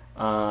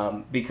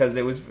 because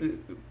it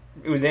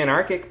was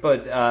anarchic,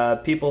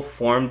 but people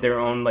formed their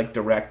own, like,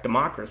 direct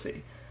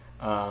democracy.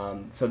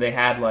 So they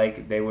had,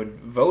 like, they would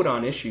vote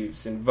on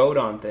issues and vote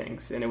on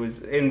things, and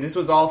this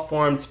was all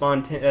formed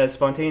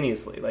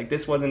spontaneously. Like,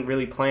 this wasn't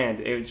really planned.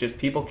 It was just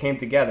people came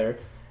together,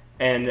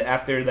 and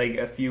after, like,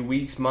 a few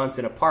weeks, months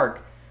in a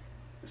park,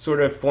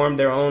 sort of formed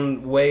their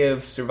own way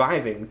of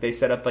surviving. They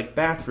set up like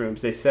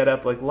bathrooms, they set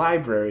up like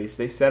libraries,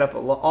 they set up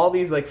all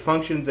these like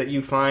functions that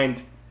you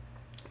find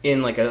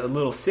in like a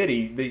little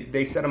city.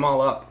 They set them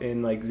all up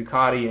in like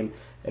Zuccotti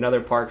and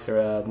other parks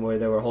where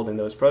they were holding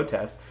those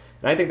protests.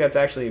 And I think that's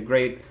actually a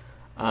great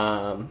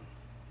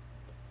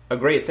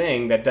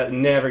thing that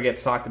never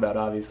gets talked about.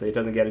 Obviously, it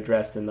doesn't get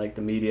addressed in like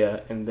the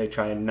media, and they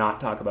try and not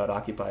talk about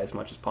Occupy as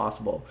much as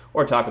possible,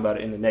 or talk about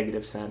it in a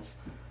negative sense.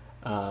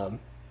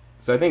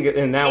 So I think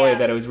in that way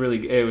that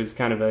it was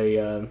kind of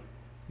a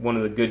one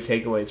of the good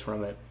takeaways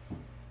from it.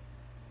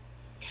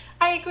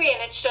 I agree,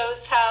 and it shows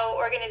how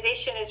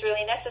organization is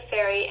really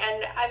necessary.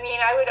 And I mean,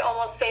 I would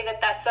almost say that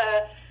that's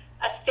a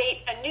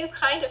new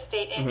kind of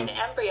state in an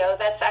embryo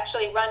that's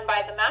actually run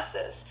by the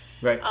masses.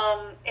 Right.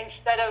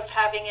 Instead of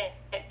having it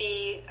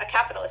be a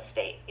capitalist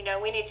state. You know,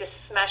 we need to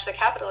smash the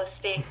capitalist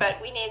state, but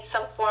we need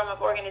some form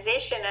of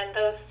organization, and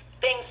those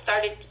things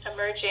started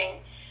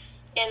emerging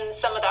in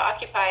some of the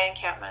Occupy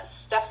encampments,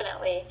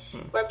 definitely,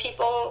 where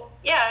people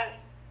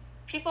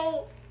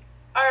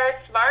are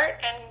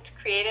smart and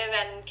creative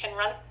and can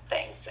run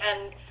things,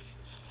 and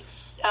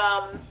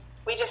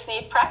we just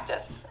need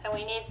practice, and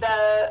we need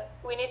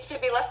to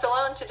be left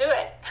alone to do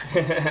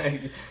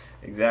it.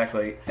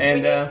 Exactly,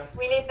 and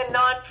we need the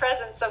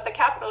non-presence of the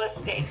capitalist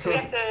state. So we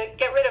have to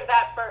get rid of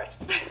that first.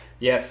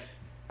 Yes.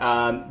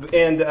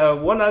 And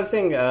one other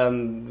thing,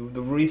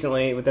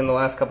 recently, within the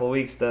last couple of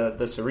weeks, the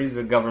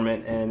Syriza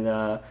government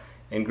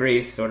in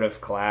Greece sort of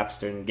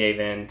collapsed and gave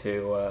in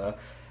to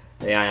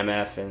the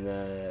IMF and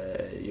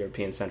the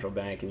European Central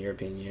Bank and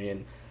European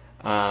Union.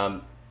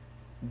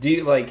 Do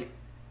you, like...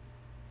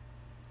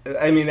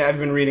 I mean, I've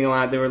been reading a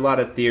lot. There were a lot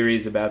of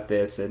theories about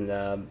this,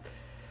 and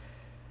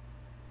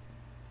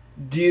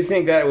do you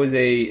think that was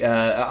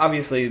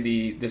obviously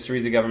the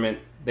Syriza government,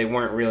 they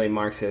weren't really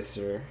Marxists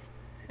or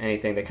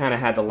anything. They kind of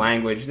had the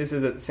language. This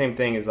is the same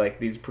thing as like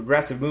these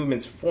progressive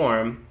movements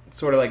form,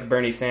 sort of like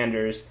Bernie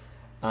Sanders,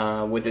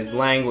 with his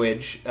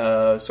language,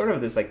 sort of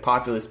this like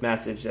populist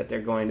message that they're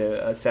going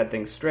to set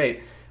things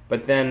straight.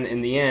 But then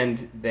in the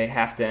end, they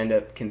have to end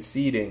up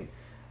conceding.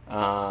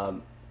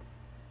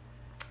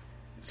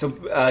 So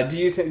do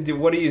you think?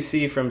 What do you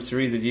see from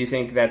Syriza? Do you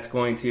think that's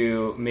going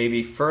to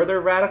maybe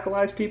further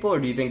radicalize people, or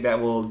do you think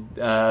that will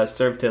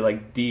serve to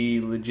like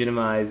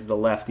delegitimize the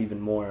left even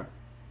more?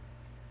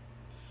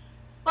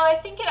 Well, I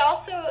think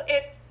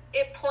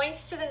it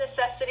points to the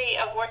necessity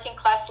of working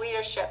class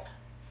leadership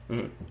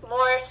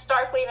more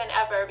starkly than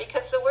ever,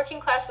 because the working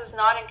class is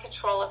not in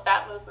control of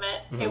that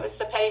movement. It was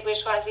the petty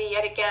bourgeoisie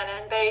yet again,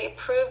 and they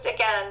proved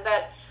again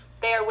that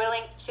they are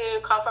willing to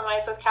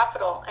compromise with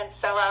capital and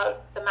sell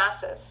out the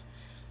masses.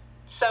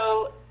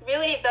 So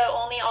really the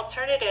only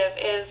alternative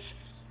is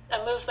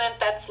a movement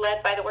that's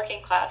led by the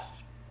working class.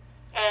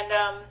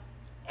 And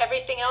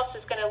everything else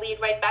is going to lead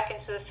right back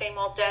into the same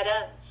old dead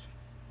ends.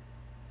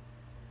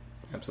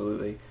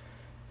 Absolutely.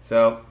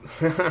 So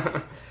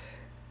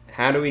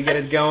how do we get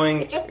it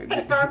going? It just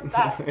confirms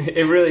that.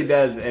 It really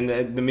does,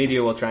 and the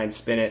media will try and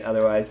spin it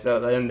otherwise.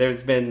 So and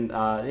there's been,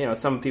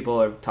 some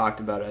people have talked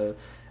about a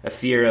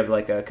fear of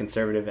like a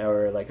conservative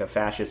or like a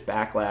fascist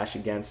backlash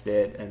against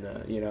it, and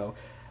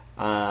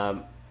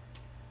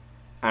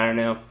I don't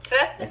know. So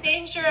that's the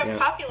danger of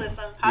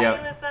populism.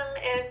 Populism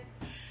is,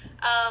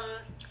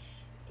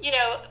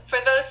 for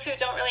those who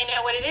don't really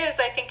know what it is,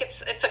 I think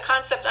it's a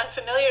concept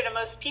unfamiliar to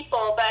most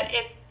people, but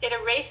it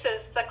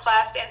erases the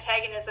class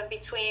antagonism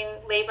between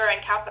labor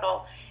and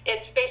capital.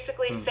 It's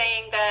basically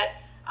saying that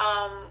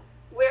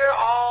we're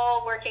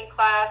all working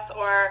class,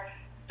 or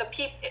the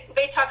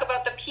they talk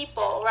about the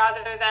people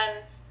rather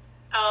than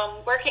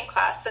working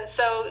class, and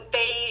so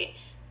they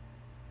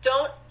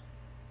don't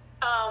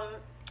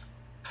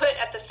put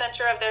at the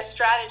center of their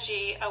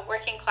strategy a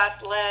working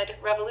class led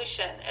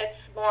revolution.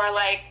 It's more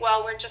like,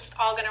 well, we're just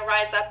all going to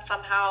rise up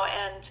somehow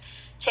and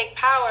take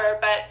power,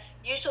 but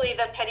usually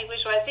the petty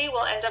bourgeoisie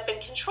will end up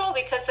in control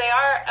because they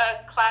are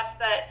a class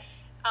that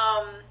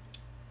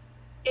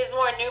is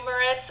more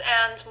numerous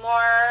and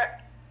more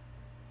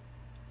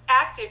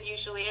active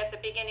usually at the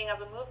beginning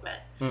of a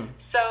movement.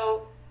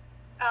 So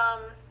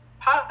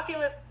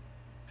populism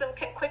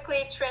can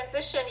quickly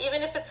transition,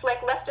 even if it's like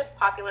leftist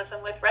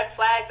populism with red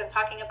flags and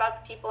talking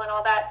about the people and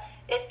all that,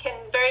 it can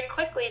very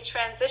quickly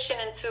transition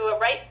into a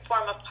right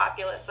form of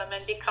populism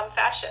and become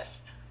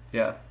fascist.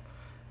 Yeah,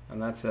 and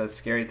that's a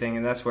scary thing,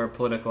 and that's where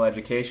political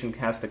education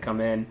has to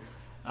come in.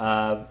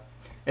 And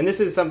this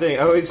is something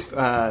I always...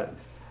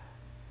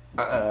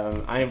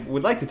 I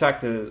would like to talk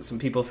to some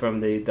people from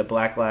the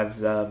Black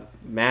Lives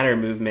Matter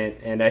movement,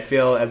 and I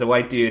feel, as a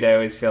white dude, I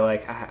always feel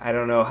like I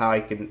don't know how I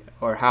can,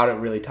 or how to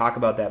really talk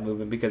about that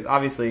movement, because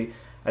obviously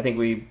I think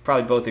we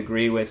probably both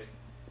agree with,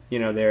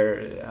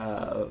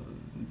 their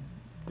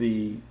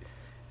the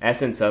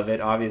essence of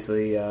it.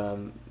 Obviously,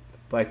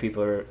 black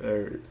people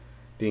are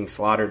being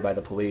slaughtered by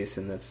the police,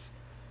 and that's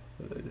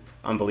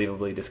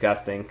unbelievably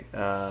disgusting,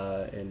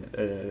 and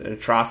an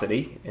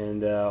atrocity,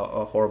 and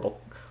a horrible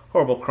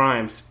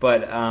crimes,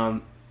 but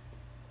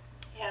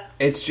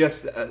it's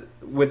just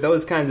with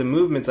those kinds of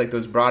movements, like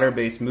those broader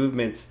based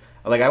movements,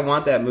 Like, I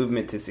want that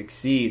movement to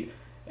succeed,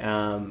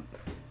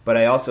 but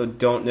I also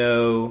don't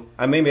know.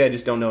 Maybe I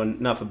just don't know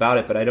enough about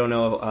it. But I don't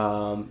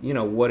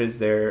know. What is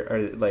there? Or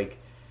like,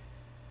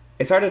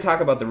 it's hard to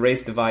talk about the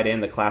race divide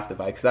and the class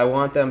divide because I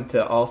want them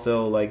to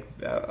also like.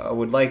 I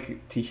would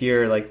like to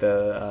hear like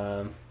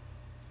the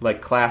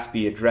class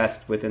be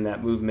addressed within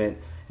that movement.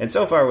 And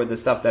so far with the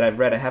stuff that I've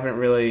read, I haven't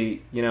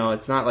really,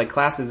 it's not like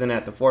class isn't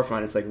at the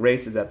forefront. It's like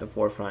race is at the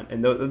forefront.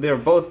 And they're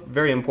both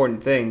very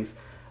important things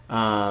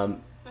to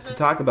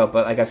talk about.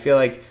 But like I feel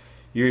like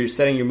you're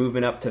setting your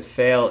movement up to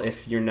fail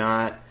if you're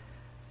not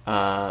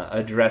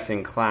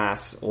addressing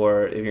class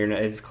or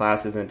if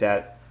class isn't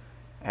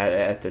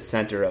at the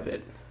center of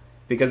it.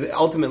 Because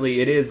ultimately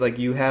it is like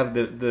you have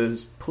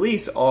the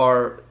police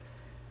are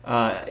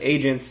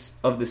agents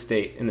of the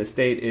state, and the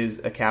state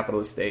is a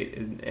capitalist state,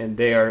 and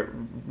they are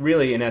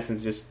really, in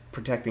essence, just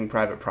protecting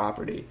private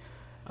property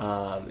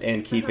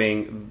and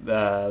keeping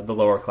the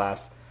lower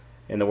class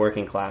and the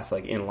working class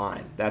like in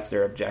line. That's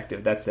their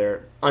objective. That's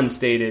their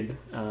unstated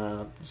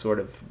sort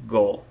of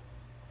goal.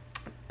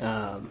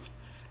 I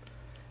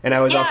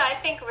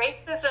think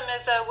racism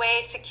is a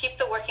way to keep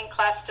the working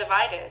class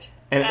divided,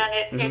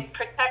 and it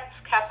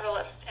protects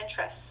capitalist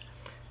interests.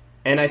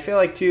 And I feel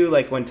like, too,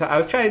 like, when I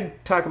was trying to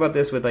talk about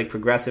this with, like,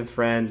 progressive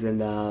friends,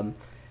 and, I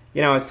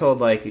was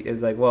told, like,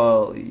 it's like,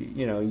 well,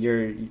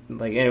 you're,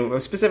 like, and we're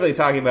specifically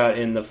talking about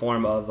in the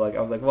form of, like,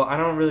 I was like, well, I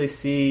don't really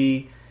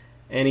see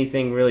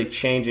anything really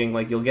changing.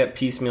 Like, you'll get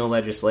piecemeal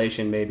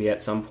legislation maybe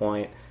at some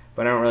point,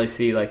 but I don't really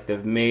see, like, the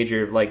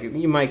major, like,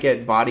 you might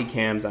get body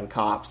cams on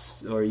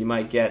cops, or you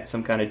might get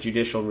some kind of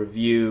judicial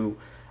review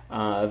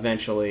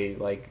eventually,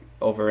 like,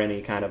 over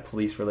any kind of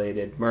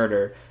police-related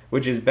murder,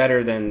 which is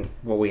better than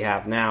what we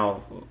have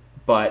now,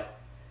 but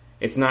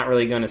it's not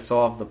really going to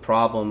solve the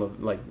problem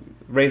of, like,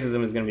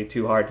 racism is going to be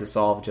too hard to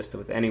solve just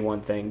with any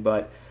one thing,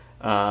 but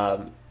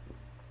the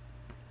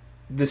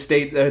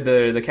state,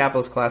 the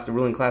capitalist class, the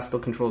ruling class still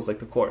controls, like,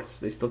 the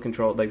courts. They still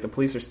control, like, the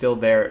police are still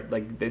there,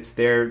 like, it's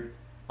their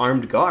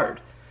armed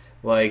guard.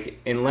 Like,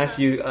 unless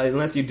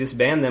you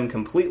disband them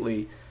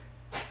completely,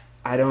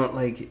 I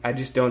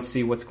just don't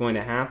see what's going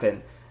to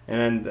happen.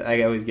 And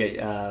I always get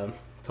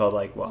told,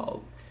 like,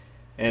 well,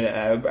 and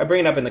I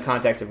bring it up in the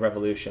context of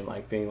revolution,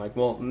 like being like,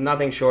 well,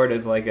 nothing short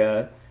of like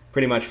a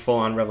pretty much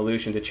full-on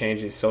revolution to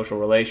change these social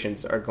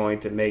relations are going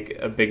to make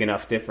a big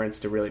enough difference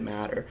to really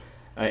matter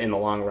in the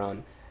long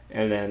run.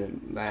 And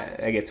then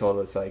I get told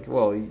it's like,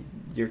 well,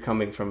 you're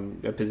coming from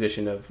a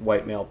position of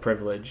white male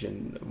privilege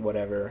and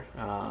whatever.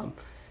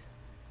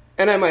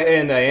 And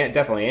I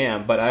definitely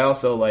am, but I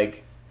also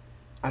like,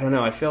 I don't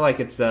know, I feel like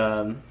it's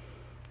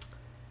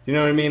you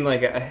know what I mean?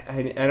 Like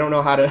I don't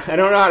know how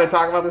to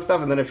talk about this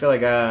stuff, and then I feel like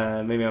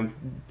maybe I'm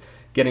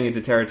getting into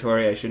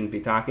territory I shouldn't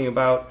be talking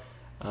about.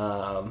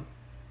 I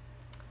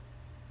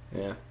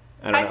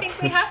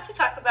think we have to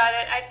talk about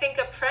it. I think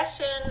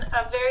oppression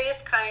of various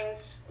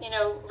kinds,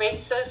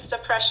 racist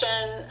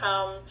oppression,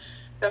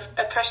 the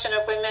oppression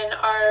of women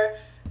are,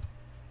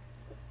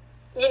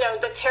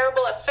 the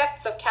terrible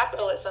effects of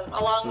capitalism,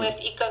 along with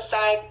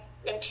ecocide,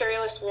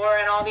 imperialist war,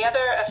 and all the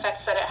other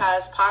effects that it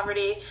has,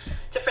 poverty,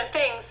 different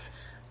things.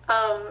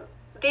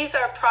 These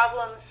are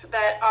problems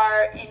that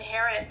are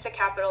inherent to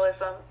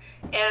capitalism,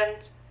 and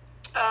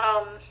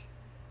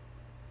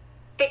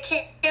they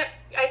can't.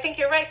 I think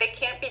you're right. They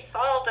can't be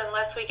solved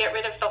unless we get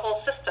rid of the whole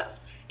system.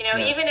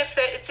 Even if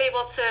it's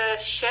able to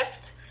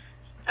shift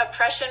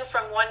oppression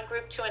from one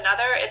group to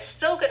another, it's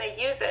still going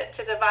to use it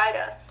to divide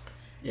us.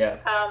 Yeah.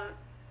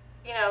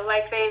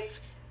 Like they've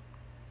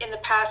in the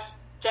past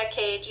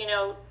decade,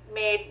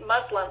 made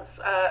Muslims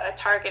a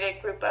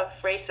targeted group of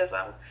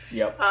racism.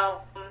 Yep.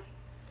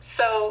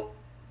 So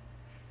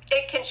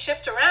it can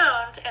shift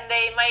around, and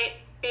they might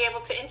be able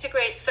to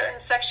integrate certain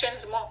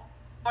sections more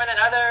than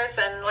others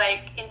and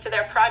like into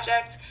their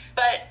project,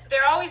 but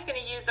they're always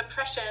going to use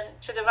oppression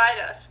to divide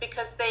us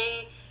because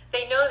they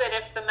know that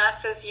if the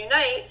masses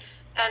unite,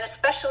 and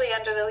especially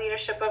under the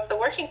leadership of the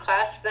working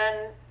class,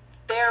 then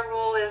their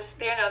rule is,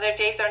 their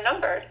days are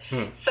numbered.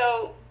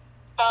 So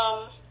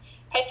I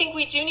think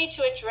we do need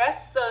to address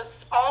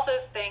all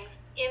those things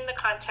in the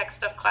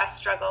context of class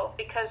struggle,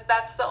 because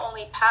that's the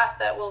only path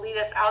that will lead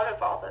us out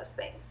of all those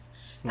things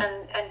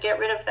and get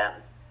rid of them.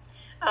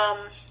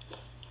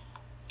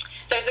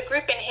 There's a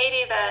group in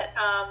Haiti that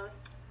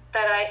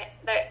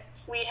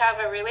we have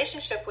a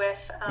relationship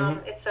with.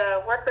 It's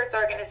a workers'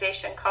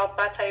 organization called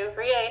Bataille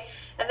Ouvrier,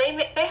 and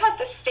they had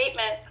this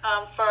statement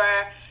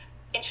for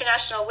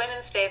International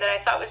Women's Day that I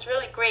thought was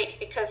really great,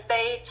 because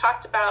they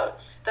talked about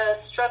their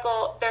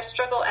struggle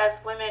as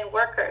women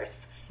workers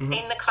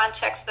in the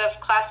context of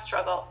class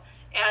struggle,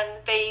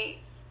 and they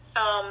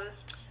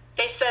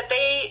said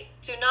they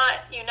do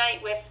not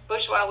unite with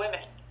bourgeois women.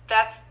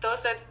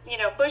 Those are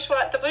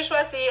the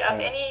bourgeoisie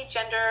of any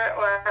gender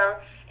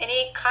or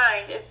any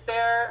kind is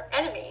their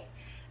enemy,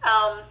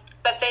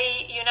 but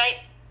they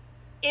unite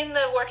in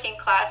the working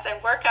class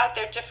and work out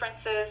their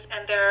differences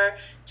and their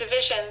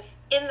divisions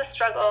in the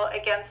struggle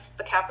against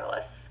the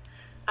capitalists.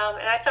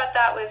 And I thought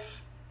that was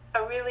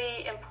a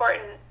really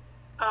important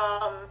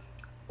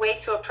way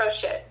to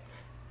approach it.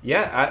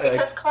 Yeah,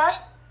 because class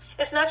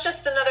is not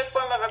just another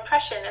form of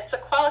oppression. It's a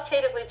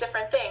qualitatively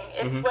different thing.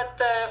 It's what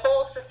the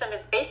whole system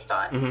is based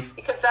on,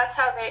 because that's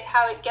how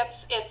it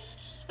gets its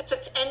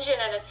engine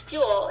and its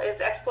fuel is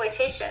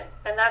exploitation,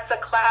 and that's a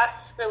class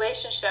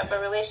relationship, a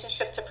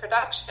relationship to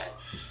production,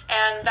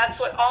 and that's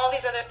what all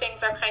these other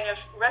things are kind of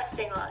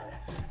resting on.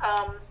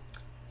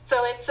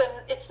 So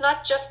it's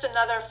not just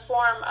another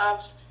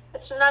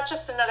it's not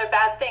just another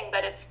bad thing,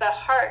 but it's the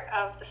heart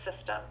of the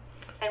system,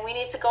 and we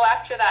need to go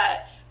after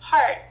that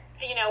heart.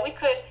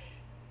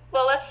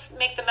 Let's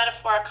make the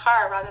metaphor a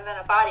car rather than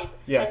a body,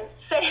 and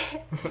say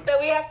that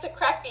we have to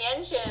crack the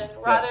engine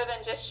rather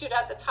than just shoot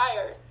out the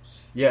tires.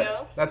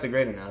 Yes, that's a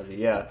great analogy,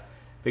 yeah.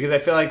 Because I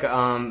feel like a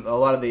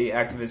lot of the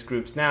activist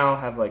groups now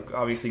have, like,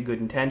 obviously good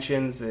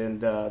intentions,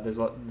 and there's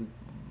a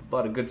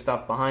lot of good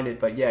stuff behind it,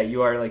 but yeah,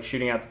 you are, like,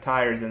 shooting out the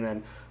tires and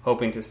then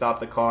hoping to stop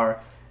the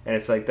car, and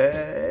it's like,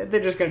 they're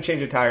just going to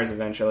change the tires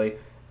eventually,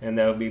 and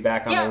they'll be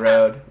back on the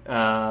road.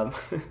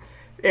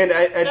 And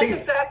I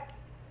think...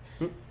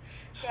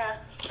 Yeah.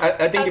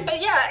 I think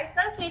but yeah, it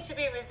does need to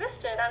be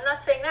resisted. I'm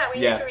not saying that. We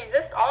need to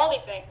resist all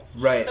these things.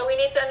 Right. But we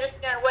need to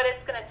understand what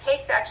it's going to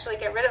take to actually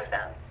get rid of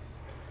them.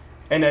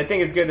 And I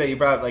think it's good that you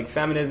brought up, like,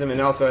 feminism,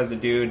 and also as a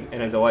dude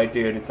and as a white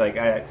dude, it's like,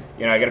 I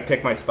got to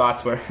pick my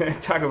spots where I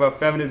talk about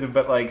feminism,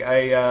 but, like,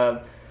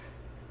 I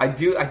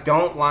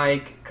don't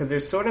like, because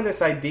there's sort of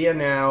this idea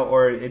now,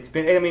 or it's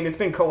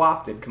been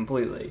co-opted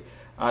completely.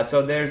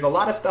 So there's a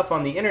lot of stuff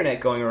on the internet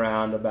going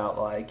around about,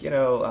 like,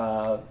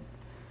 a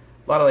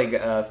lot of,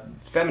 like,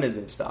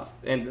 feminism stuff,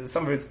 and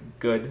some of it's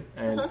good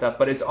and stuff,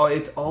 but it's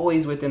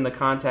always within the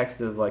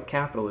context of, like,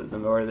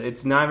 capitalism, or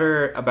it's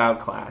never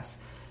about class.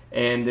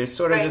 And there's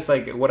sort of just,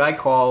 like, what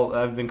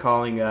I've been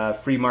calling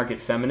free market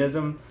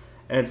feminism,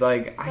 and it's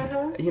like,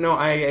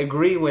 I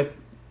agree with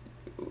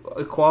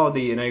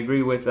equality, and I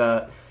agree with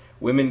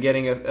women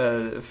getting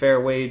a fair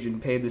wage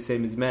and paid the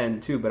same as men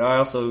too, but I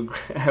also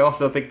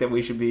think that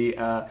we should be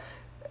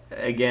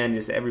again,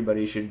 just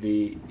everybody should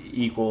be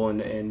equal,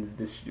 and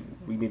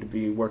we need to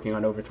be working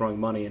on overthrowing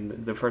money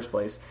in the first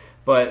place.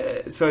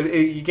 But so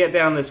you get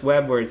down this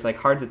web where it's, like,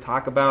 hard to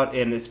talk about,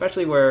 and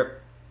especially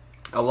where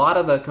a lot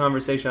of the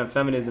conversation on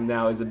feminism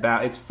now is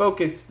about, it's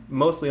focused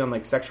mostly on,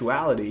 like,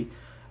 sexuality,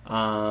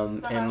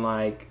 and,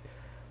 like,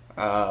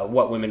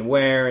 what women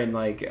wear, and,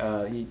 like,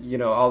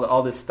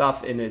 all this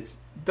stuff, and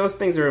those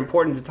things are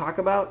important to talk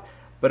about,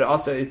 but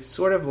also it's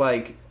sort of,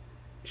 like,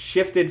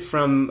 shifted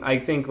from, I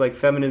think, like,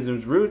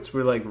 feminism's roots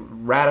were, like,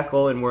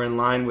 radical and were in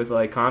line with,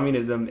 like,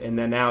 communism, and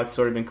then now it's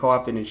sort of been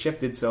co-opted and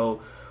shifted.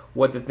 So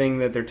what the thing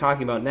that they're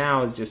talking about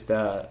now is just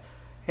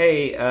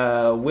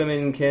hey,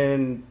 women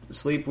can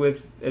sleep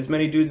with as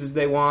many dudes as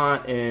they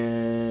want,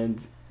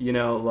 and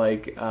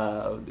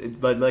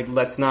but, like,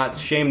 let's not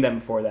shame them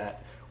for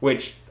that,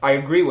 which I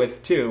agree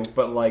with too,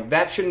 but, like,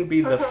 that shouldn't be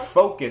the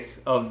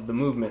focus of the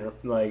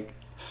movement, like.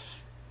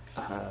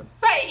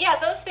 Right, yeah,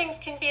 those things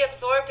can be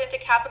absorbed into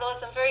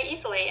capitalism very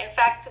easily. In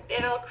fact,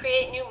 it'll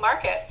create new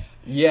markets.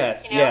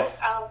 Yes, yes.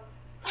 I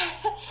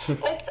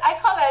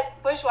call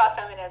that bourgeois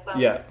feminism.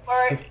 Yeah. Or,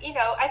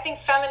 I think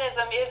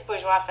feminism is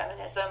bourgeois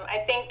feminism. I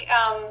think,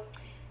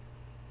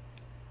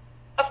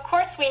 of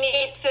course, we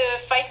need to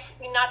fight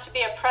not to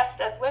be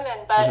oppressed as women,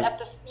 but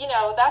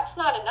that's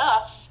not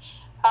enough.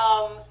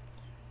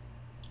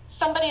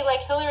 Somebody like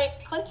Hillary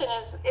Clinton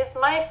is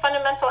my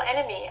fundamental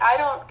enemy. I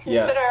don't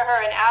consider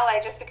her an ally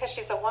just because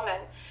she's a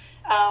woman.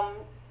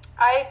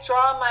 I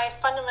draw my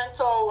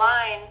fundamental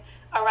line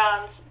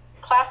around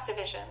class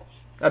divisions.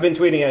 I've been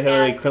tweeting at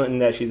Hillary Clinton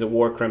that she's a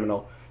war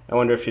criminal. I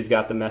wonder if she's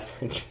got the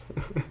message.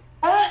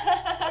 Yeah,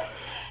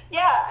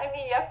 I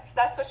mean,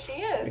 that's what she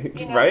is.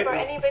 Right? For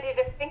anybody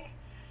to think...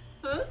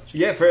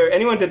 Yeah, for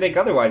anyone to think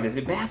otherwise,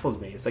 it baffles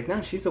me. It's like,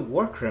 no, she's a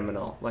war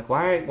criminal. Like,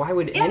 why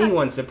would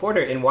anyone support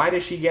her? And why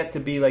does she get to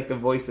be, like, the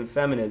voice of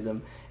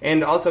feminism?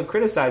 And also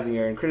criticizing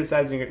her.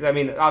 I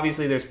mean,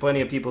 obviously there's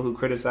plenty of people who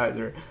criticize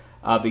her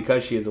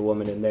because she is a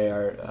woman, and they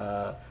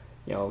are,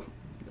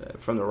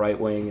 from the right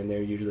wing, and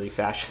they're usually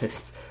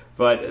fascists.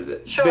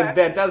 But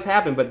that does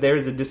happen. But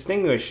there's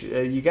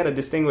you got to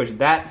distinguish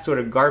that sort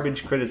of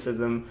garbage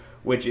criticism,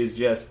 which is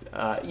just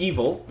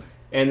evil,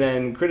 and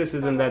then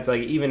criticism that's,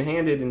 like,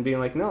 even-handed and being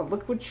like, no,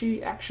 look what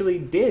she actually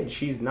did.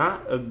 She's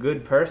not a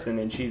good person,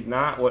 and she's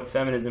not what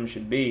feminism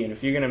should be. And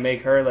if you're going to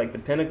make her, like, the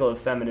pinnacle of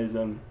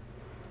feminism,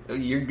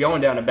 you're going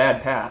down a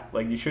bad path.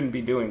 Like, you shouldn't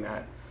be doing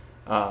that.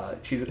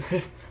 She's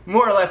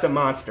more or less a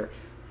monster.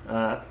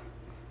 Yeah,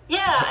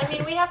 I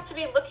mean, we have to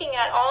be looking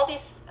at all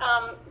these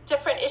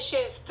different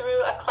issues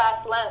through a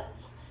class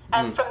lens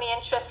and from the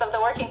interests of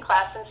the working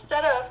class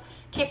instead of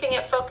keeping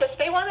it focused.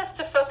 They want us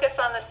to focus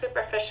on the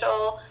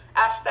superficial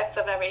aspects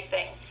of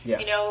everything. Yeah.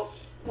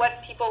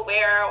 What people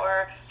wear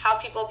or how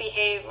people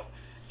behave,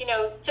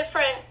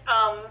 different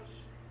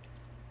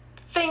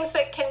things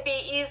that can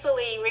be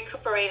easily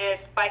recuperated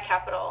by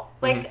capital.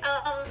 Like,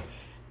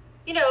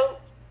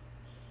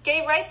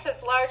 gay rights has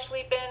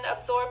largely been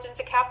absorbed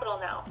into capital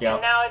now. Yep.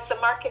 And now it's a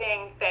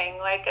marketing thing.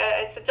 Like,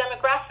 it's a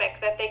demographic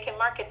that they can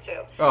market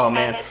to. Oh,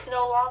 man. And it's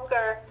no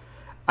longer...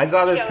 I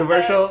saw this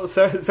commercial.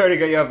 Sorry to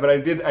cut you off,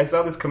 but I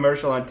saw this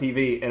commercial on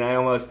TV, and I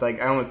almost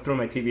threw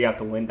my TV out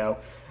the window.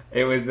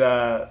 It was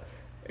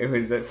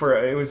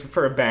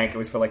for a bank. It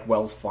was for like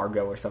Wells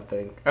Fargo or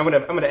something. I'm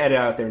gonna edit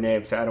out their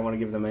name, so I don't want to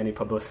give them any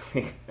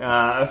publicity.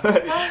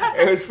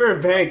 It was for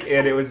a bank,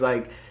 and it was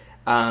like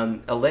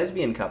a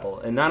lesbian couple,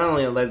 and not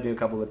only a lesbian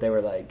couple, but they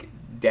were like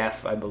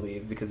deaf, I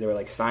believe, because they were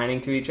like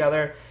signing to each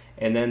other,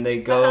 and then they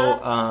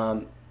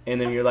go. And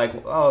then you're like,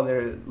 oh,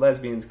 they're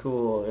lesbians,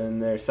 cool,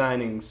 and they're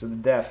signing, so they're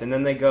deaf. And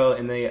then they go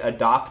and they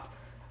adopt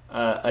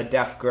a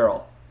deaf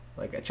girl,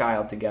 like a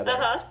child together.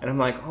 And I'm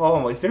like,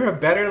 oh, is there a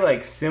better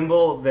like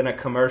symbol than a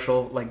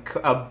commercial, like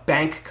a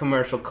bank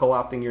commercial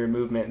co-opting your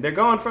movement? They're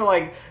going for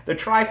like the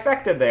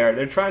trifecta there.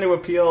 They're trying to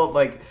appeal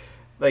like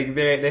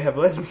they have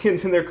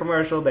lesbians in their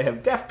commercial, they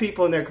have deaf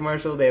people in their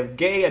commercial, they have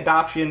gay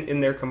adoption in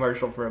their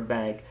commercial for a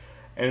bank.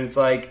 And it's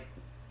like,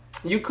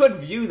 you could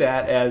view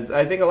that as,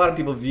 I think a lot of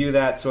people view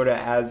that sort of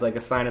as like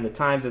a sign of the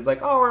times. It's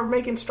like, oh, we're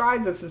making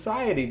strides as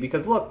society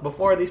because look,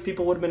 before these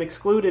people would have been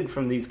excluded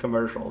from these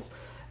commercials.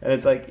 And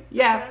it's like,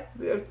 yeah,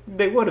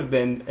 they would have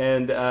been.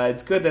 And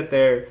it's good that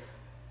they're,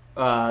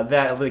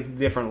 that like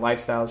different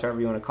lifestyles, however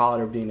you want to call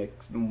it, are being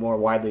more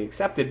widely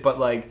accepted. But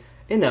like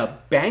in a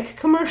bank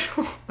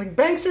commercial, like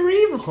banks are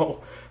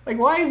evil. Like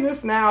why is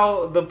this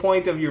now the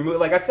point of your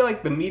move? Like I feel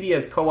like the media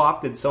has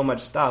co-opted so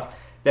much stuff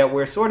that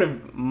we're sort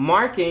of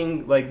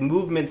marking like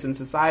movements in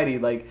society,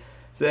 like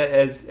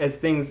as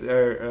things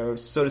are,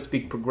 so to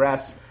speak,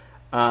 progress.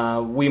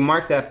 We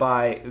mark that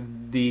by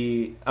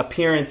the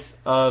appearance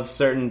of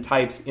certain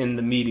types in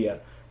the media,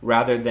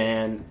 rather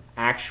than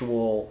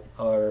actual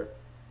or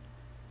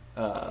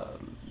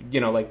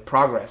like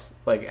progress,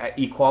 like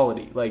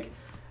equality. Like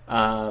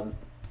I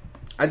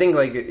think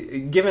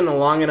like given a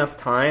long enough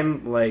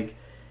time, like.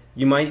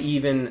 You might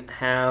even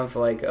have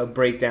like a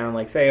breakdown,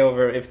 like say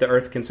over if the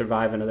Earth can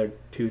survive another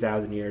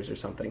 2,000 years or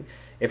something.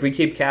 If we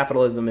keep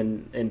capitalism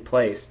in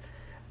place,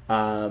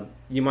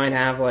 you might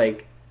have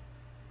like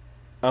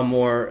a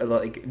more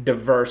like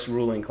diverse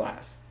ruling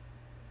class,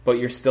 but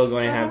you're still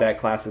going to have that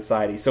class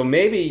society. So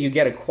maybe you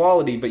get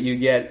equality, but you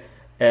get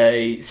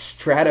a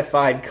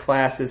stratified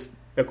classist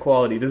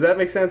equality. Does that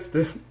make sense?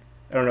 I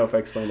don't know if I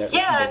explained that.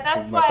 Yeah,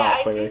 that's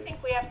why I do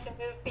think we have to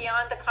move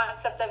beyond the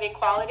concept of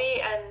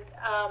equality and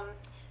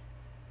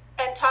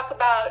talk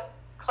about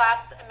class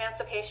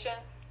emancipation,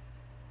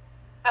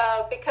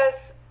 because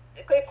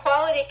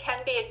equality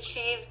can be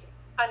achieved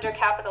under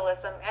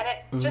capitalism, and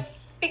it just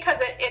because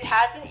it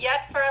hasn't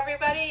yet for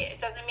everybody, it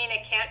doesn't mean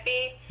it can't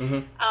be.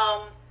 And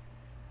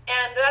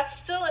that's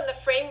still in the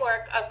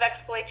framework of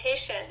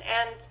exploitation.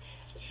 And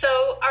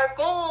so our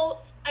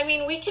goal, I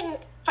mean, we can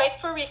fight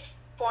for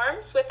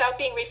reforms without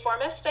being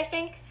reformist, I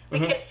think. We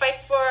can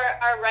fight for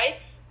our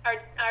rights,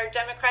 our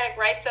democratic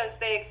rights as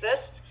they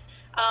exist.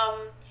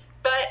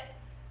 But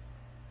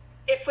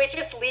if we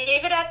just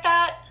leave it at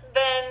that,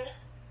 then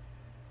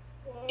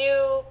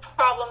new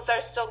problems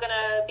are still going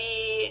to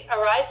be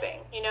arising.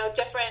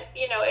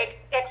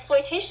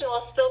 Exploitation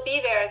will still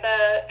be there.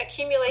 The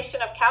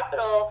accumulation of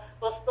capital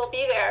will still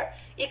be there.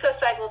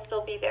 Ecocide will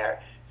still be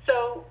there.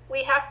 So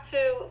we have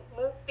to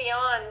move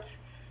beyond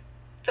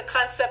the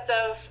concept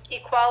of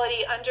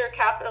equality under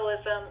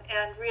capitalism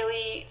and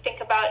really think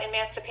about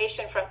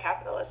emancipation from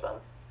capitalism.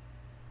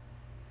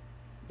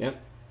 Yep,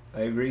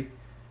 I agree.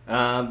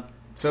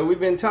 So we've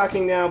been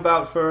talking now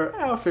about for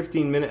hour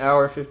 15.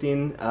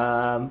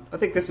 I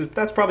think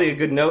that's probably a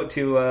good note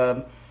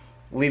to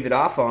leave it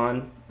off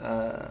on.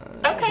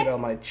 Okay. Hit all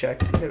my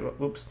checks. Hit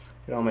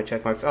all my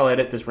check marks. I'll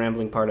edit this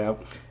rambling part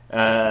out.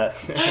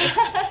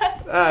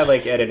 I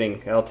like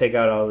editing. I'll take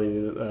out all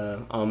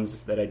the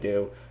ums that I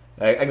do.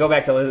 I go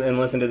back to and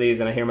listen to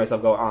these, and I hear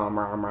myself go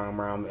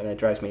rom, and it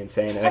drives me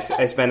insane. And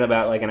I spend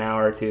about like an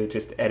hour or two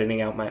just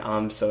editing out my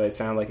ums, so I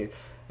sound like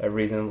a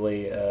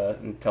reasonably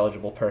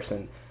intelligible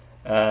person.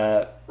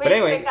 But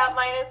anyway, take out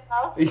mine as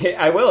well?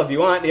 Yeah, I will if you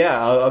want.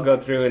 Yeah, I'll go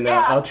through and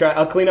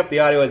I'll clean up the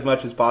audio as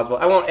much as possible.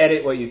 I won't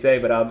edit what you say,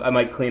 but I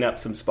might clean up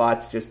some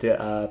spots just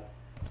to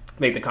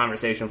make the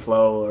conversation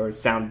flow or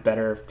sound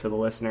better to the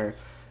listener.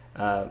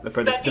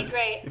 That'd be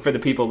great. For the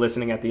people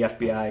listening at the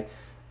FBI,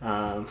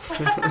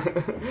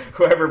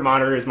 whoever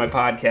monitors my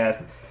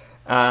podcast.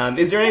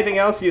 Is there anything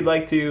else you'd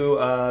like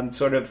to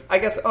sort of? I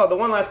guess. Oh, the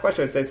one last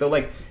question I'd say. So,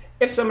 like,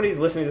 if somebody's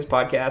listening to this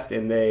podcast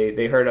and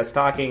they heard us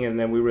talking and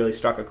then we really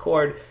struck a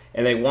chord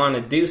and they want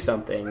to do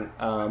something,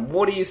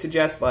 what do you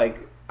suggest? Like,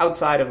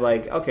 outside of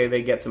like, okay,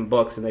 they get some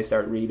books and they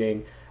start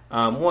reading.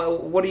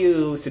 What do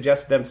you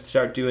suggest them to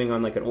start doing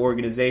on like an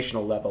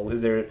organizational level?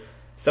 Is there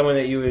someone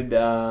that you would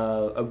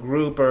a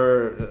group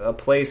or a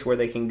place where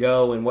they can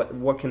go, and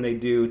what can they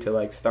do to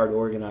like start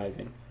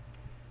organizing?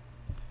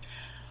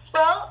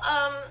 Well,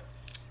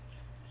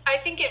 I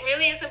think it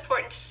really is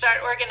important to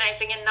start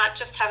organizing and not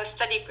just have a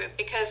study group,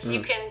 because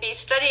you can be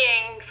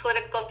studying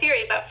political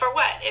theory, but for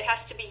what? It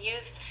has to be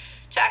used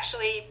to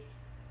actually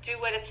do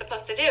what it's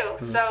supposed to do.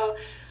 So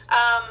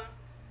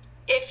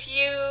if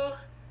you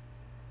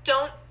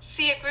don't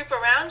see a group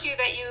around you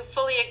that you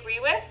fully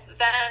agree with,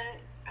 then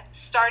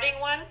starting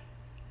one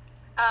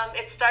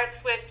It starts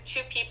with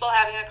two people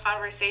having a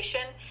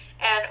conversation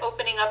and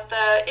opening up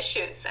the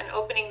issues and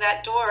opening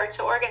that door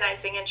to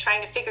organizing and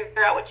trying to figure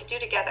out what to do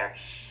together.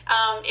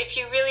 If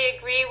you really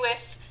agree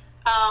with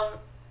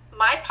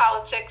my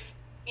politics,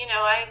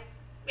 I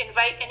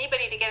invite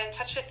anybody to get in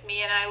touch with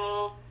me, and I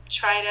will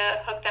try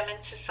to hook them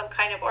into some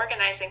kind of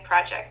organizing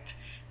project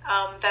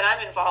that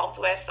I'm involved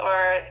with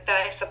or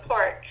that I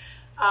support.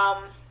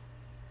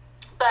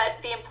 But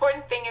the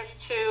important thing is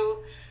to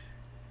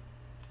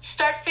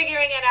start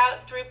figuring it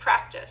out through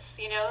practice.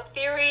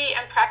 Theory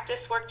and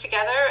practice work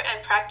together,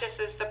 and practice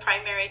is the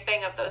primary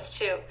thing of those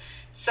two.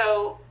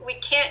 So we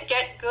can't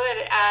get good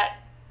at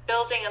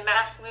building a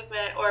mass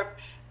movement or,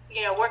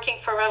 working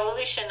for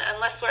revolution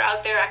unless we're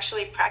out there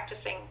actually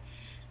practicing.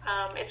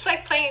 It's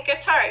like playing a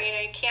guitar.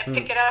 You can't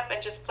pick it up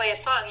and just play a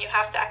song. You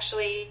have to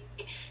actually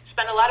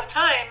spend a lot of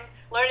time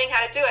learning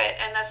how to do it,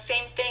 and the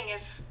same thing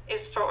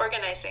is for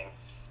organizing.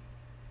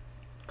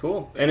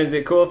 Cool. And is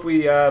it cool if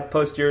we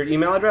post your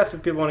email address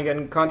if people want to get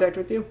in contact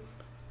with you?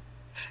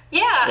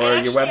 Yeah. Or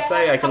your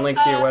website? I can link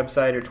to your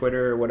website or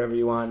Twitter or whatever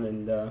you want.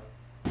 And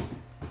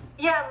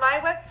yeah,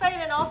 my website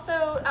and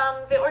also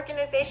the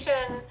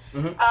organization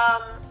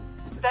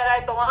that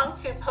I belong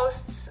to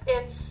posts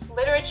its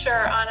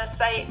literature on a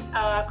site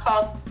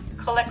called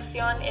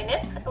Colección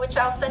INIP, which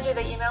I'll send you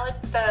the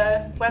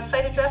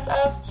website address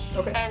of.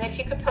 Okay. And if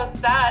you could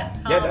post that,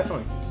 yeah,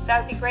 definitely.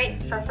 That would be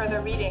great for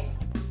further reading.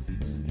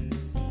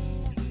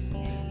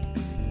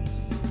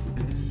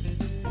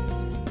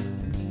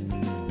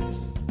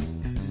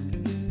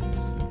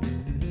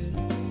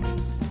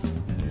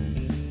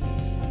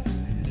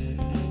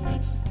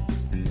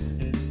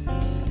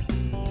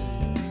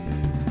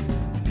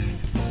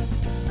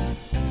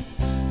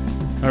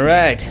 All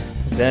right,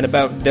 that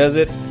about does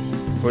it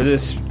for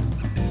this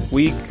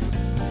week,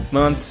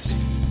 month's,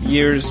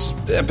 year's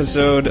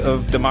episode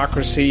of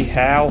Democracy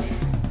How.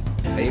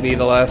 Maybe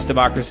the last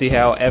Democracy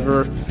How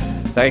ever.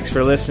 Thanks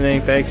for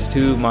listening. Thanks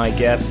to my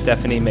guest,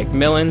 Stephanie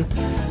McMillan,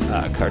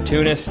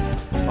 cartoonist,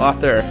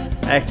 author,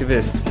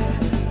 activist,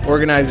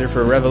 organizer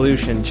for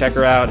Revolution. Check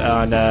her out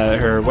on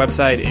her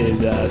website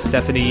is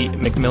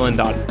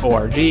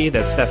stephaniemcmillan.org.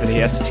 That's Stephanie,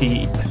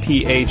 STPHANIE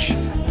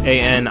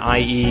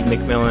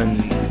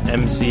McMillan,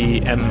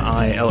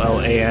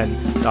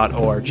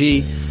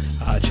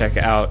 MCMILLAN.org. Check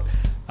out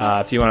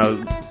if you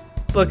want to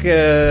look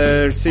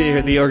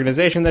see the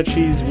organization that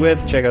she's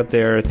with. Check out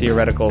their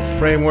theoretical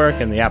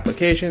framework and the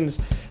applications.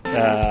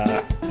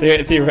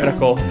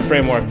 Theoretical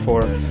framework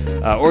for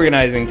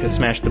organizing to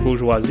smash the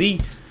bourgeoisie.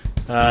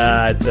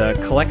 It's a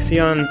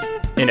Colección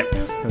INIP,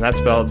 and that's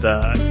spelled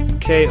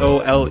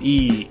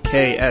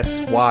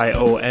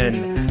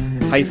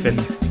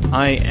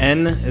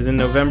KOLEKSYON-IN as in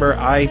November,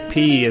 IP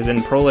as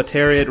in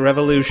Proletariat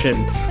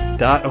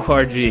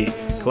Revolution.org.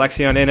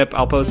 Colección INIP,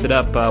 I'll post it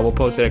up. We'll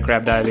post it at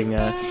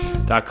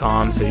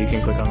crapdiving.com so you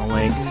can click on the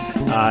link.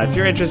 If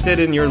you're interested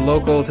in your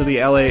local to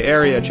the LA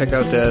area, check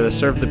out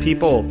Serve the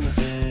People.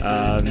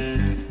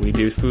 We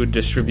do food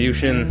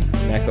distribution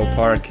in Echo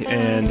Park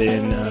and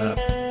in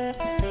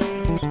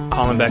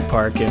Hollenbeck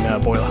Park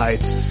in Boyle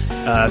Heights.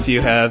 If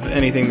you have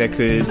anything that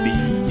could be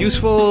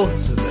useful,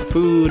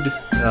 food,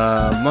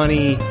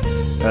 money,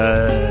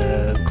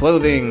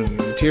 clothing,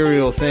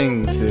 material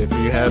things, if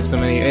you have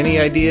any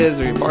ideas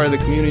or you're part of the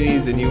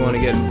communities and you want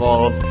to get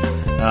involved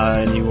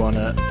and you want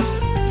to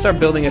start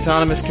building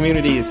autonomous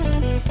communities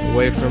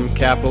away from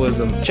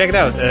capitalism, check it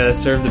out.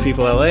 Serve the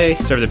People LA,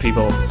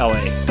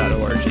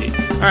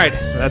 servethepeopleLA.org. Alright,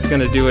 that's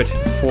going to do it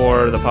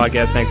for the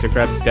podcast. Thanks to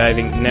Crap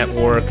Diving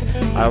Network.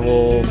 I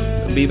will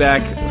be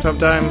back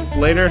sometime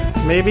later,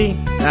 maybe?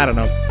 I don't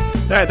know.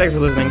 Alright, thanks for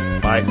listening.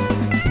 Bye.